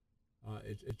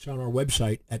 It's on our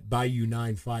website at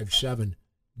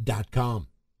bayou957.com.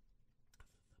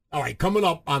 All right, coming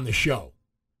up on the show,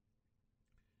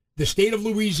 the state of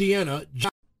Louisiana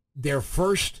got their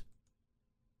first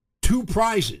 2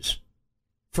 prizes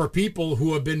for people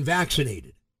who have been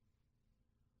vaccinated.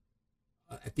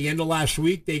 At the end of last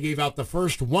week, they gave out the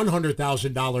first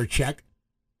 $100,000 check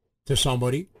to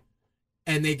somebody,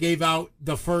 and they gave out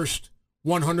the first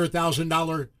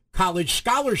 $100,000 college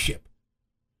scholarship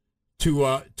to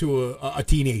a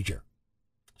teenager.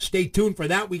 Stay tuned for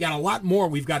that. We got a lot more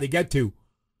we've got to get to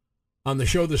on the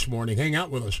show this morning. Hang out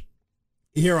with us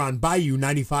here on Bayou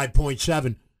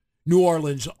 95.7, New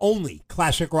Orleans' only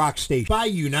classic rock station.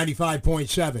 Bayou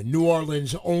 95.7, New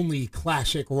Orleans' only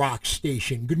classic rock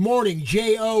station. Good morning,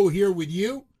 J.O. here with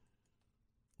you.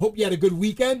 Hope you had a good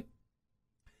weekend.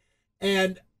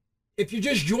 And if you're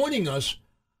just joining us,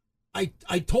 I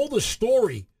told a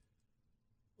story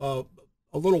a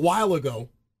little while ago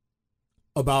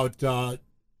about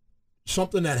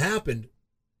something that happened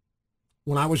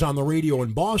when I was on the radio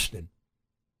in Boston.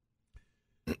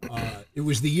 It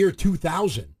was the year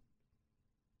 2000,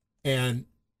 and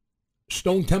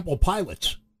Stone Temple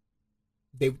Pilots,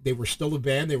 they were still a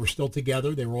band, they were still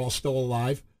together, they were all still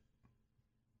alive.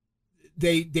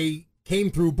 They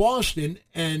came through Boston,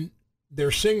 and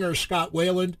their singer, Scott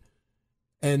Weiland,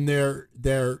 and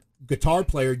their guitar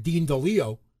player, Dean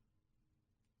DeLeo,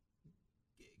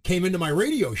 came into my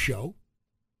radio show,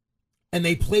 and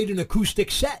they played an acoustic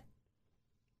set.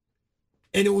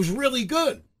 And it was really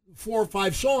good, 4 or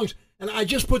 5 songs. And I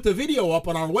just put the video up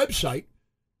on our website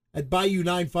at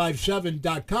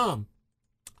bayou957.com.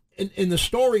 In the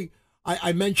story,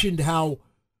 I mentioned how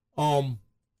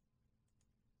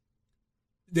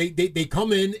they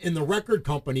come in, and the record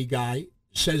company guy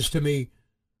says to me,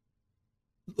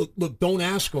 look, don't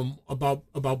ask him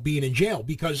about being in jail,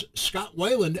 because Scott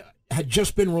Weiland had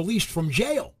just been released from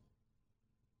jail.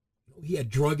 He had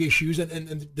drug issues,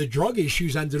 and the drug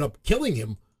issues ended up killing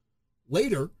him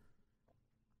later.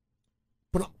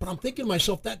 But I'm thinking to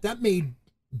myself, that made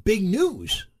big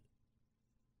news.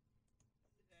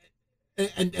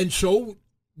 And so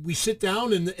we sit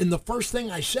down, and the first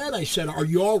thing I said, "Are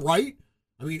you all right?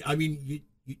 I mean,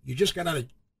 you just got out of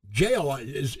jail.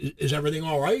 Is everything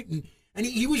all right?" And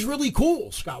he was really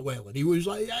cool, Scott Weiland. He was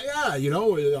like, yeah,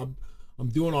 I'm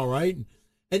doing all right.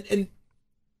 And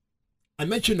I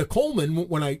mentioned to Coleman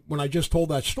when I just told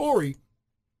that story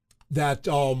that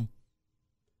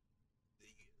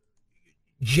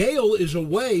jail is a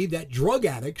way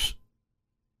that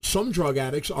some drug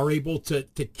addicts are able to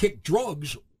kick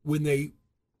drugs when they're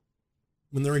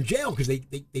in jail, because they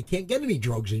can't get any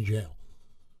drugs in jail.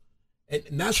 And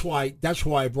that's why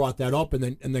I brought that up.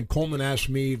 And then Coleman asked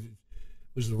me,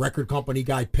 was the record company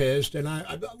guy pissed? And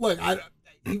I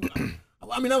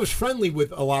was friendly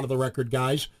with a lot of the record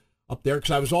guys up there,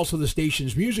 because I was also the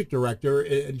station's music director,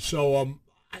 and so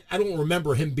I don't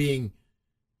remember him being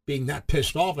that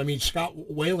pissed off. I mean, Scott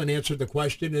Whalen answered the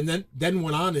question, and then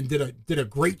went on and did a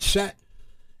great set,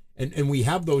 and we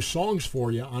have those songs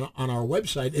for you on our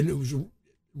website, and it was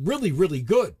really, really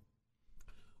good.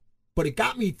 But it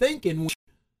got me thinking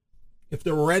if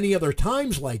there were any other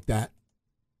times like that.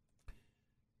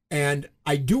 And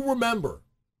I do remember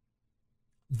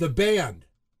the band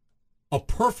A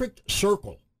Perfect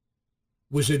Circle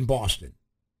was in Boston.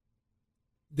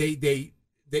 They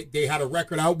had a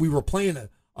record out. We were playing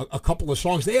a couple of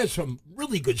songs. They had some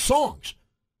really good songs.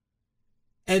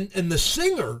 And the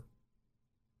singer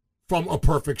from A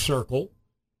Perfect Circle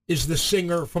is the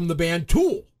singer from the band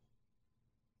Tool,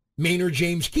 Maynard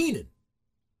James Keenan.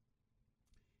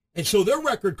 And so their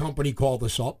record company called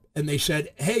us up and they said,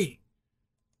 hey,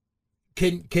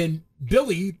 can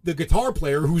Billy, the guitar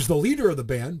player, who's the leader of the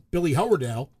band, Billy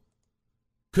Howardale,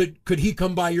 could he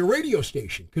come by your radio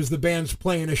station? Because the band's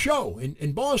playing a show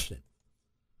in Boston.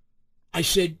 I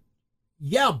said,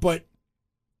 yeah, but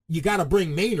you got to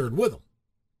bring Maynard with him.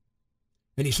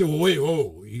 And he said, well,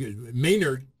 wait,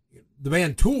 Maynard, the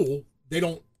band Tool, they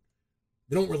don't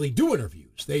really do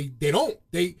interviews.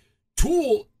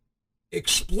 Tool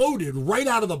exploded right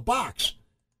out of the box.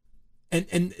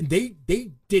 And they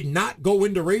did not go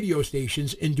into radio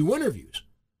stations and do interviews.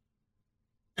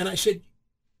 And I said,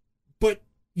 but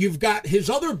you've got his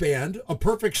other band, A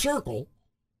Perfect Circle.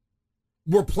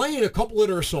 We're playing a couple of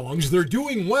their songs. They're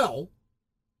doing well.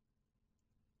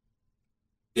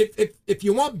 If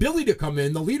you want Billy to come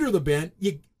in, the leader of the band,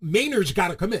 Maynard's got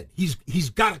to come in. He's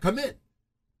got to come in.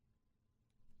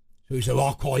 So he said, well,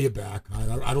 I'll call you back.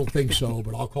 I don't think so,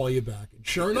 but I'll call you back. And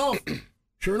sure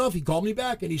enough, he called me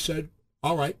back and he said,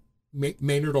 all right,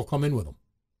 Maynard will come in with him.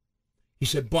 He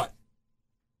said, but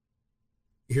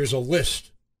here's a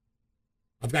list.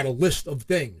 I've got a list of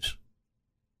things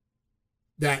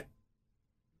that,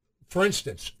 for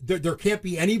instance, there can't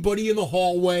be anybody in the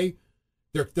hallway.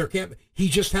 There can't. He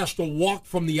just has to walk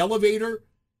from the elevator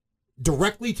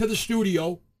directly to the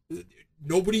studio.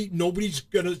 Nobody's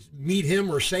gonna meet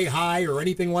him or say hi or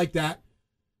anything like that.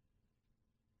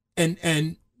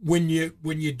 And when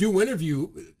you do interview,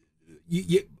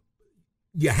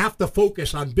 you have to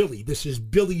focus on Billy. This is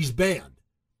Billy's band.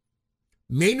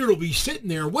 Maynard will be sitting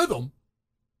there with him,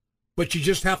 but you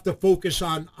just have to focus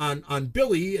on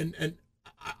Billy. And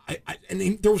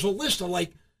there was a list of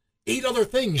like 8 other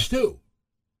things too.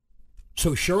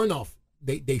 So sure enough,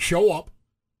 they show up.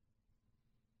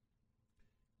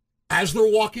 As they're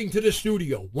walking to the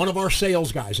studio, one of our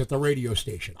sales guys at the radio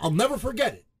station, I'll never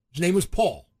forget it. His name was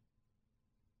Paul.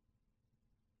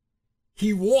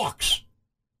 He walks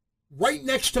right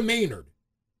next to Maynard.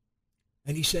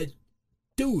 And he said,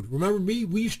 dude, remember me?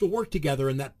 We used to work together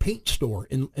in that paint store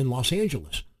in Los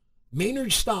Angeles.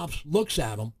 Maynard stops, looks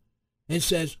at him, and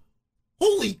says,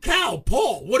 holy cow,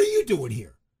 Paul, what are you doing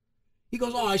here? He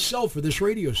goes, I sell for this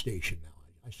radio station now.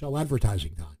 I sell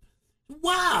advertising time.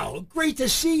 Wow, great to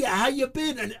see you. How you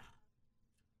been? And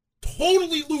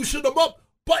totally loosened him up,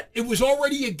 but it was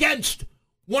already against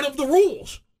one of the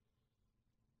rules.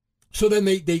 So then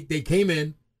they came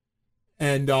in,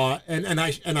 and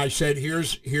I said,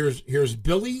 here's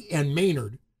Billy and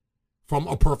Maynard from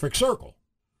A Perfect Circle.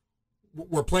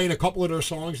 We're playing a couple of their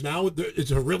songs now.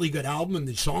 It's a really good album, and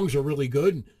the songs are really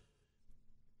good.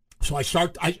 So I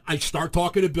start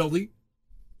talking to Billy,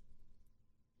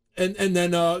 and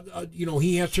then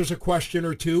he answers a question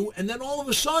or two, and then all of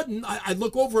a sudden I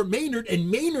look over at Maynard,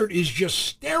 and Maynard is just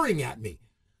staring at me.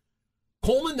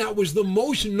 Coleman, that was the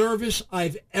most nervous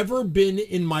I've ever been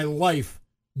in my life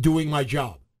doing my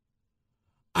job.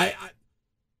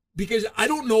 Because I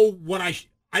don't know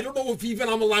I don't know if even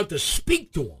I'm allowed to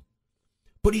speak to him,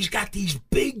 but he's got these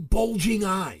big bulging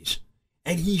eyes.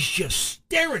 And he's just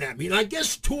staring at me. And I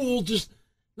guess Tool just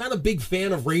not a big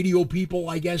fan of radio people,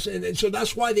 I guess. And so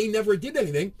that's why they never did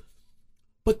anything.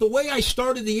 But the way I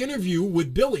started the interview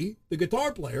with Billy, the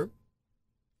guitar player,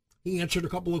 he answered a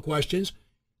couple of questions.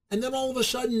 And then all of a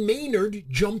sudden, Maynard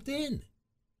jumped in.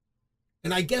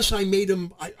 And I guess I made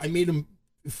him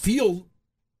feel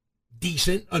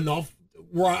decent enough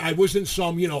where I wasn't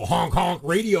some, honk, honk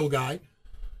radio guy.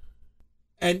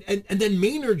 And then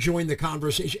Maynard joined the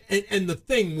conversation, and the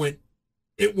thing went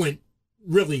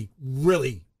really,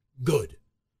 really good.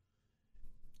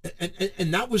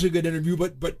 And that was a good interview,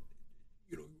 but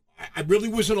you know, I really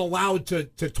wasn't allowed to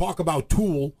talk about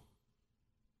Tool.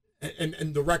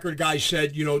 And the record guy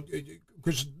said, you know,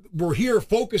 because we're here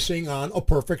focusing on A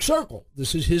Perfect Circle.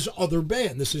 This is his other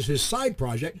band. This is his side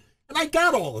project. And I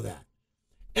got all of that.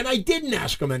 And I didn't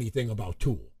ask him anything about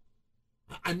Tool.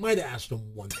 I might have asked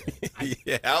him one thing.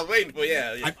 I was waiting for,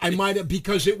 I might have,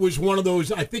 because it was one of those,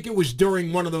 I think it was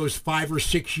during one of those 5 or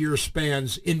 6 year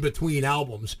spans in between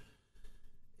albums.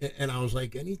 And I was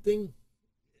like, anything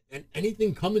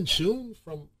coming soon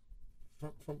from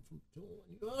Tool?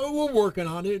 Oh, we're working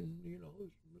on it, and, you know,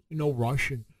 no rush.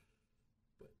 And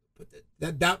but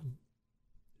that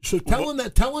so telling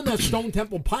that Stone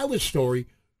Temple Pilots story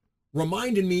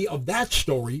reminded me of that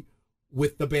story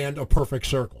with the band A Perfect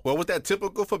Circle. Well, was that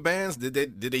typical for bands?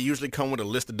 Did they usually come with a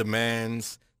list of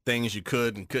demands, things you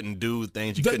could and couldn't do,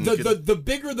 things you couldn't? The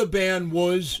bigger the band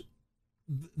was,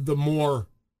 the more.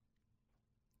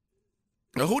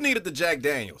 Now, who needed the Jack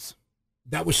Daniels?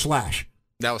 That was Slash.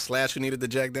 That was Slash who needed the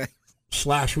Jack Daniels?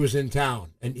 Slash was in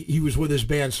town, and he was with his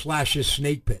band Slash's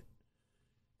Snake Pit.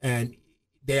 And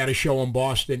they had a show in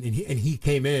Boston, and he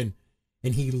came in,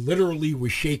 and he literally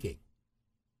was shaking.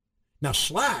 Now,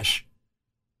 Slash,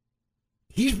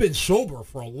 he's been sober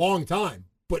for a long time,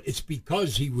 but it's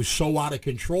because he was so out of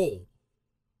control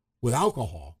with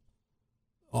alcohol.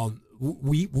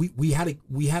 We had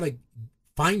to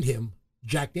find him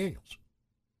Jack Daniels.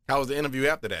 How was the interview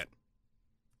after that?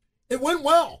 It went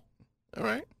well. All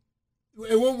right.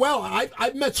 It went well.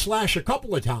 I've met Slash a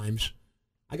couple of times.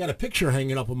 I got a picture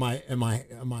hanging up in my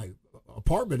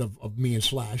apartment of me and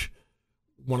Slash.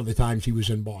 One of the times he was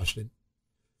in Boston,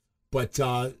 but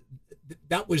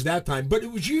that was that time. But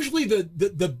it was usually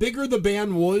the bigger the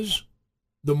band was,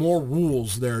 the more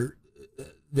rules there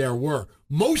were.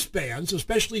 Most bands,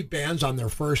 especially bands on their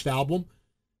first album,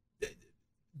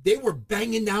 they were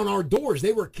banging down our doors.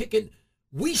 They were kicking.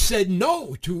 We said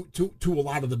no to a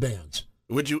lot of the bands.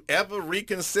 Would you ever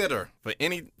reconsider for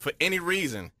any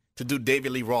reason to do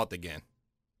David Lee Roth again?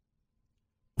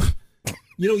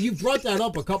 You know, you've brought that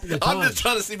up a couple of times. I'm just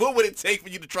trying to see what would it take for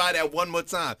you to try that one more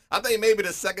time. I think maybe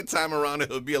the second time around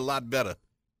it would be a lot better.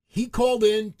 He called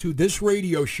in to this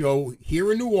radio show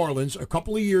here in New Orleans a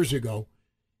couple of years ago,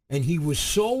 and he was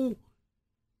so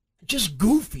just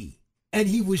goofy, and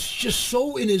he was just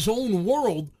so in his own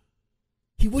world.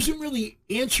 He wasn't really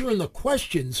answering the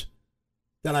questions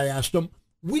that I asked him.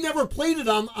 We never played it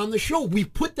on the show. We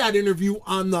put that interview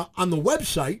on the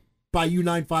website by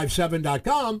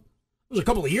u957.com. It was a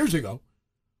couple of years ago.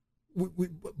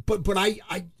 But I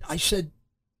said,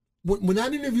 when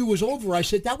that interview was over, I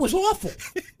said, that was awful.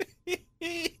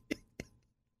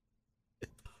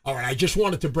 All right, I just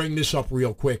wanted to bring this up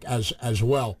real quick as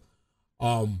well.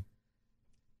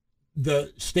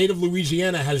 The state of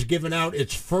Louisiana has given out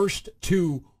its first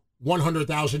 2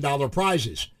 $100,000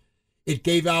 prizes. It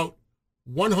gave out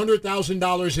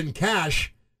 $100,000 in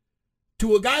cash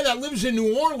to a guy that lives in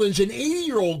New Orleans, an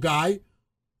 80-year-old guy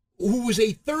who was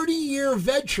a 30-year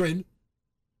veteran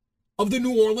of the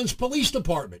New Orleans Police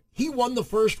Department. He won the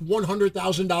first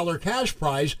 $100,000 cash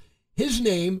prize. His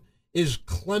name is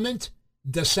Clement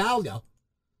DeSalia.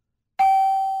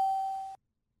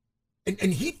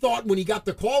 And he thought, when he got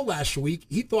the call last week,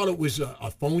 he thought it was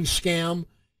a phone scam.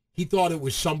 He thought it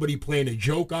was somebody playing a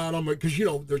joke on him, because, you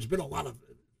know, there's been a lot of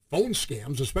phone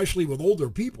scams, especially with older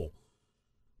people.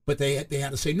 But they had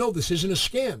to say, no, this isn't a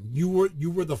scam. You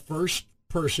were the first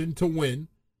person to win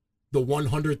the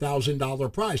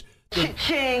 $100,000 prize.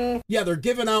 Yeah, they're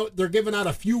giving out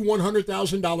a few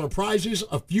 $100,000 prizes,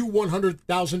 a few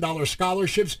 $100,000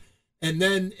 scholarships, and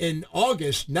then in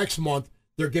August next month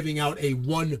they're giving out a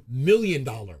 $1 million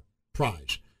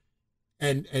prize.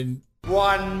 And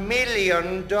 $1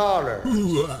 million.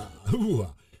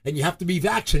 And you have to be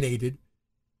vaccinated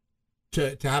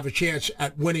to have a chance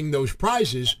at winning those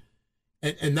prizes,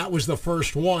 and that was the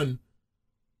first one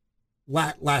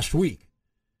last week.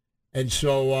 And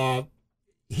so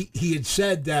he had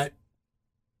said that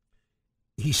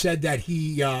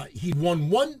he won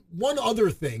one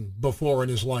other thing before in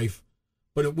his life,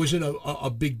 but it wasn't a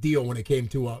big deal when it came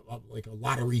to a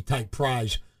lottery type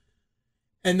prize.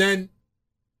 And then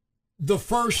the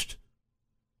first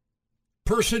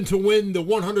person to win the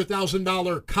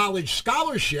 $100,000 college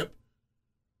scholarship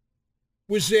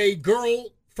was a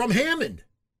girl from Hammond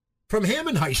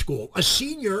High School, a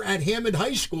senior at Hammond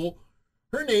High School.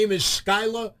 Her name is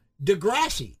Skyla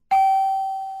DeGrassi.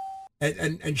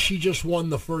 And she just won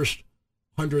the first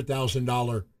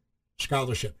 $100,000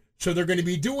 scholarship. So they're going to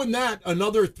be doing that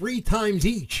another 3 times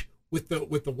each with the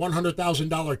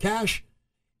 $100,000 cash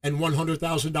and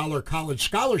 $100,000 college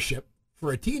scholarship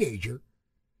for a teenager.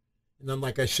 And then,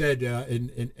 like I said,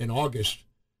 in August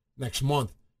next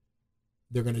month,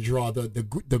 they're going to draw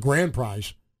the grand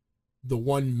prize, the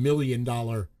 $1 million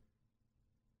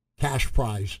cash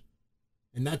prize,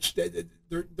 and that's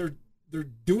they're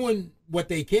doing what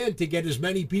they can to get as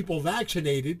many people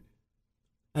vaccinated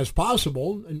as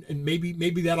possible, and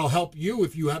maybe that'll help you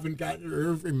if you haven't gotten,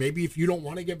 or maybe if you don't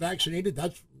want to get vaccinated,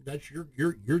 that's your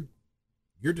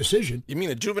decision. You mean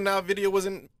a Juvenile video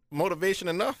wasn't motivation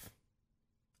enough?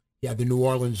 Yeah, the New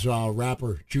Orleans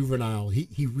rapper Juvenile,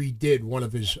 he redid one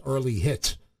of his early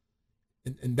hits,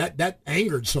 and that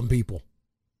angered some people.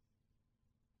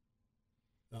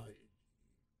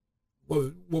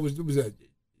 What was that?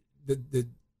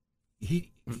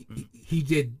 He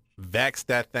did Vax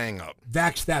that thing up.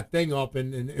 Vax that thing up,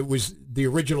 and it was, the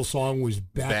original song was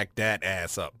back that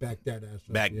ass up. Back that ass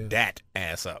up. Back that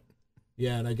ass up.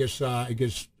 Yeah, and I guess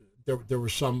there were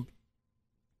some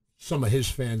of his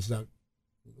fans that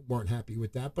weren't happy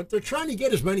with that, but they're trying to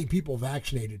get as many people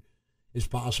vaccinated as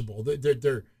possible.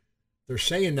 They're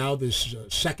saying now this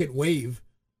second wave,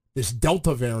 this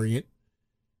Delta variant,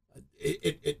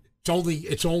 it's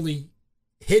only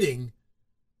hitting,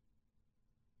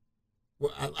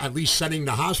 well, at least sending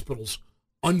to hospitals,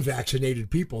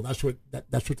 unvaccinated people. That's what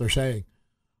they're saying.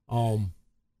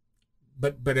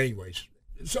 But anyways,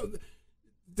 so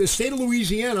the state of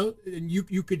Louisiana, and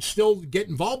you could still get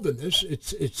involved in this.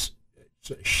 It's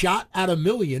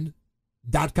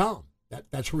shotoutaMillion.com.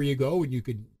 That's where you go, and you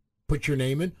can put your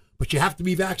name in, but you have to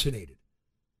be vaccinated,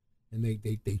 and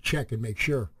they check and make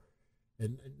sure,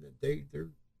 and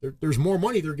there's more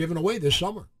money they're giving away this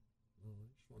summer.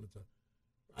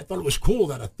 I thought it was cool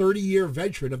that a 30-year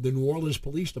veteran of the New Orleans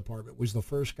Police Department was the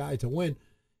first guy to win,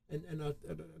 and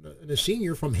a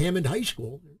senior from Hammond High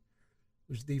School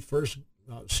was the first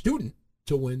student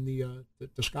to win the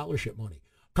scholarship money.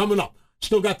 Coming up,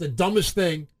 still got the dumbest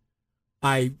thing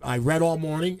I read all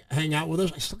morning. Hang out with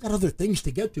us. I still got other things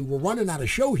to get to. We're running out of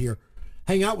show here.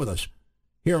 Hang out with us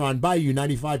here on Bayou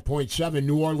 95.7,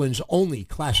 New Orleans' only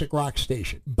classic rock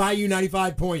station. Bayou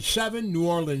 95.7, New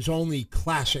Orleans' only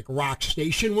classic rock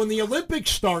station. When the Olympics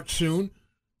start soon,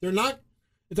 it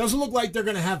doesn't look like they're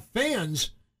going to have fans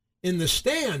in the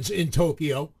stands in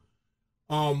Tokyo.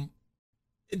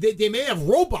 They may have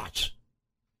robots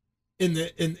in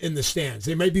the stands.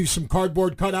 There may be some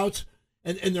cardboard cutouts,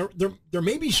 and there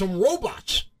may be some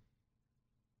robots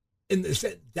in the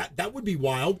stand. That would be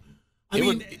wild. I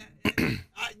mean,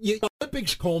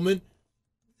 Olympics, Coleman,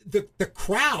 the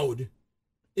crowd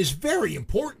is very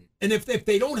important. And if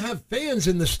they don't have fans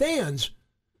in the stands,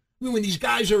 I mean, when these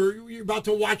guys you're about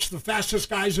to watch the fastest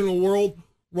guys in the world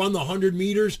run the 100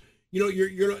 meters,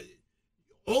 you're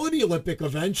all of the Olympic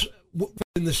events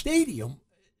in the stadium.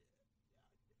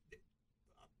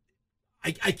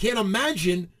 I can't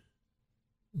imagine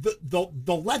the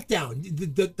letdown,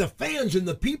 the fans and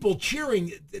the people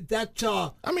cheering.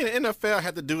 I mean, the NFL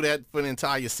had to do that for the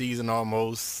entire season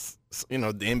almost. The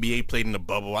NBA played in the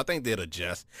bubble. I think they'd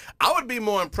adjust. I would be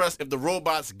more impressed if the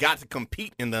robots got to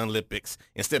compete in the Olympics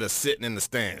instead of sitting in the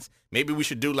stands. Maybe we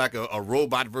should do like a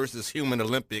robot versus human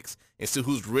Olympics and see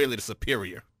who's really the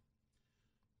superior.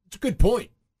 It's a good point.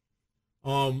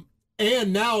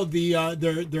 And now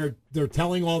they're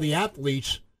telling all the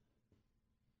athletes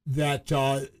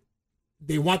that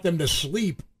they want them to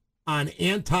sleep on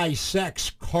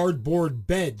anti-sex cardboard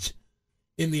beds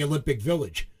in the Olympic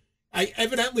Village.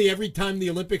 Evidently, every time the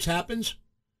Olympics happens,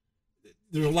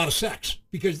 there's a lot of sex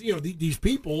because these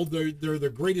people they're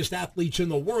the greatest athletes in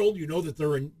the world. You know that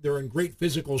they're in great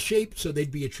physical shape, so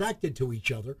they'd be attracted to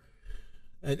each other,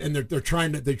 and they're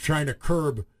trying to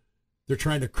curb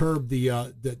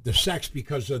the sex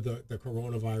because of the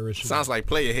coronavirus. Sounds like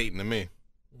player hating to me.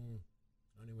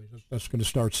 Anyways, that's going to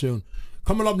start soon.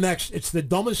 Coming up next, it's the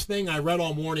dumbest thing I read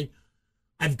all morning.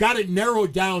 I've got it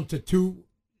narrowed down to two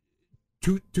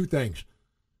things.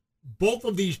 Both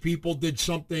of these people did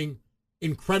something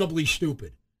incredibly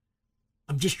stupid.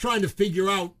 I'm just trying to figure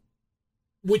out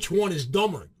which one is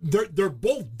dumber. They're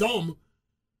both dumb,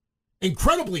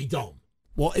 incredibly dumb.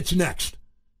 Well, it's next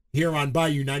here on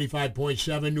Bayou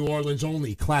 95.7, New Orleans'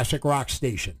 only classic rock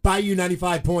station. Bayou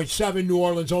 95.7, New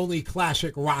Orleans' only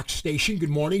classic rock station. Good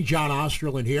morning, John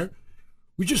Osterlind here.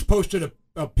 We just posted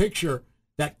a picture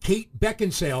that Kate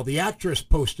Beckinsale, the actress,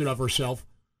 posted of herself.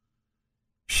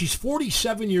 She's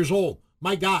 47 years old.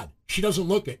 My God, she doesn't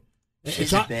look it.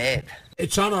 She's a babe.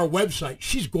 It's on our website.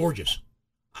 She's gorgeous.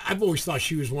 I've always thought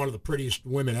she was one of the prettiest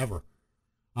women ever.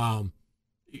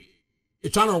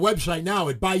 it's on our website now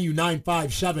at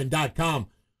bayou957.com.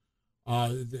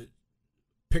 The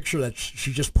picture that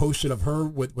she just posted of her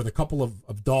with a couple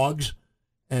of dogs,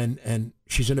 and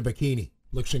she's in a bikini.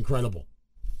 Looks incredible.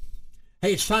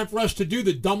 Hey, it's time for us to do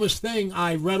the dumbest thing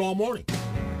I read all morning.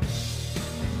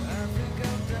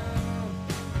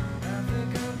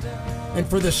 And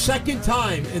for the second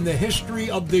time in the history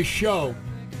of this show,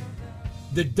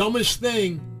 the dumbest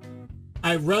thing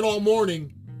I read all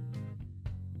morning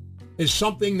is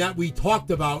something that we talked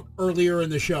about earlier in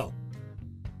the show.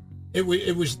 It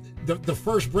was the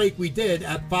first break we did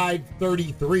at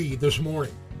 5:33 this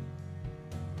morning.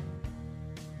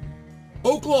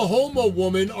 Oklahoma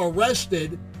woman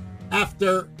arrested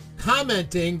after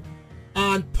commenting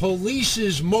on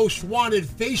police's most wanted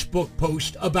Facebook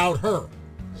post about her.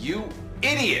 You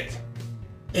idiot!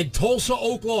 In Tulsa,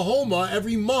 Oklahoma,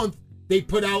 every month they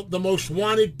put out the most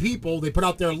wanted people. They put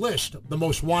out their list of the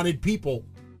most wanted people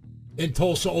in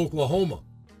Tulsa, Oklahoma.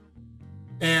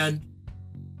 And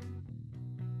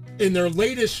in their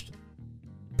latest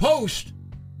post,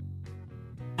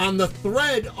 on the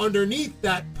thread underneath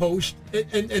that post,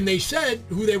 and they said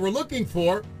who they were looking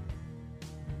for.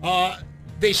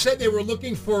 They said they were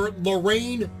looking for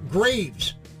Lorraine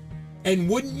Graves. And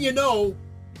wouldn't you know,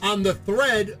 on the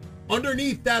thread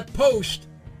underneath that post,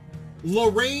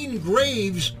 Lorraine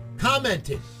Graves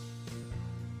commented.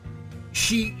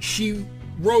 She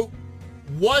wrote,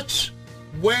 where's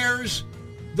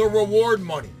the reward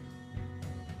money?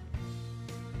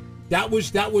 That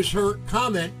was her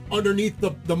comment underneath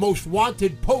the most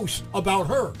wanted post about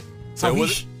her. So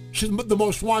she's the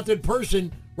most wanted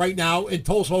person right now in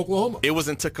Tulsa, Oklahoma. It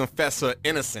wasn't to confess her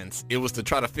innocence. It was to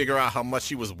try to figure out how much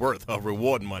she was worth, her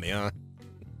reward money, huh?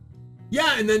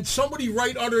 Yeah, and then somebody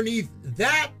right underneath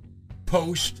that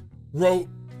post wrote,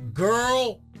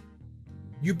 girl,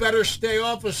 you better stay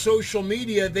off of social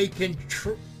media. They can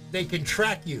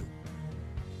track you.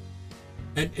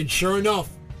 And sure enough,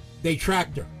 they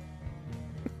tracked her.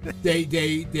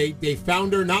 They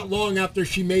found her not long after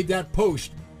she made that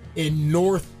post in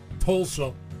North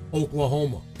Tulsa,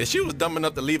 Oklahoma. If she was dumb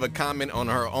enough to leave a comment on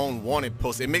her own wanted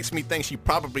post, it makes me think she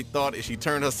probably thought if she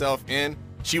turned herself in,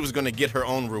 she was going to get her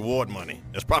own reward money.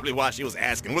 That's probably why she was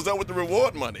asking, what's up with the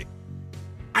reward money?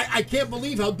 I can't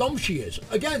believe how dumb she is.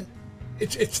 Again,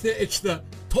 it's the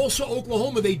Tulsa,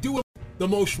 Oklahoma. They do the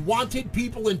most wanted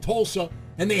people in Tulsa,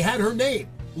 and they had her name,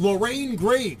 Lorraine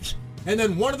Graves. And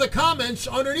then one of the comments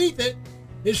underneath it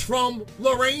is from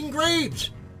Lorraine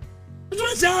Graves. That's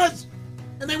what it says.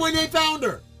 And they went and they found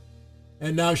her.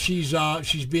 And now she's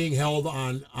being held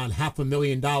on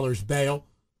 $500,000 bail.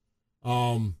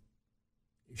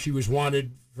 She was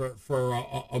wanted for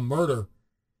a murder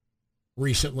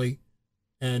recently,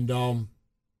 and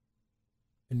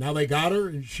now they got her,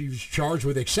 and she was charged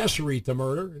with accessory to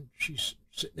murder, and she's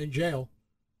sitting in jail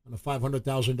on a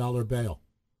 $500,000 bail.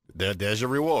 There's your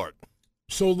reward.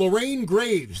 So Lorraine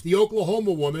Graves, the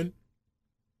Oklahoma woman,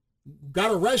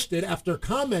 got arrested after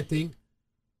commenting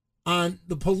on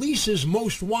the police's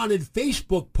most wanted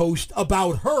Facebook post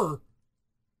about her.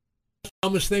 That's the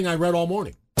dumbest thing I read all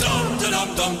morning.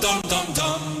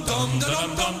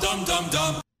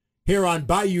 Here on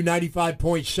Bayou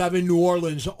 95.7, New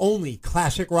Orleans' only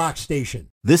classic rock station.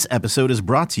 This episode is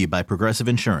brought to you by Progressive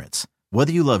Insurance.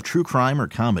 Whether you love true crime or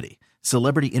comedy,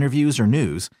 celebrity interviews or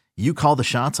news, you call the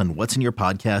shots on what's in your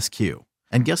podcast queue.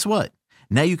 And guess what?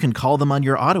 Now you can call them on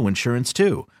your auto insurance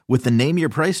too with the Name Your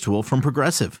Price tool from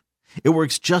Progressive. It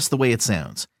works just the way it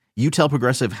sounds. You tell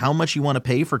Progressive how much you want to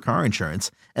pay for car insurance,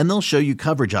 and they'll show you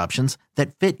coverage options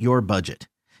that fit your budget.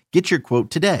 Get your quote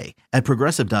today at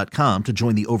Progressive.com to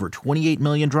join the over 28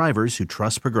 million drivers who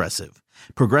trust Progressive.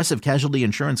 Progressive Casualty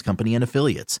Insurance Company and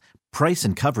Affiliates. Price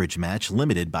and coverage match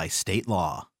limited by state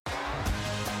law.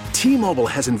 T-Mobile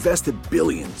has invested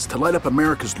billions to light up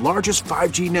America's largest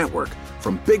 5G network,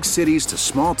 from big cities to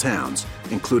small towns,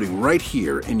 including right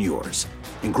here in yours.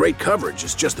 And great coverage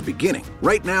is just the beginning.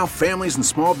 Right now, families and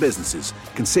small businesses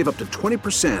can save up to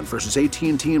 20% versus AT&T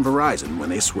and Verizon when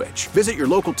they switch. Visit your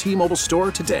local T-Mobile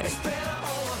store today.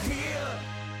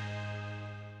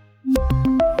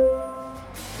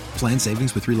 Plan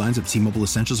savings with 3 lines of T-Mobile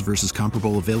Essentials versus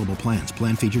comparable available plans.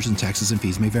 Plan features and taxes and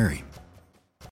fees may vary.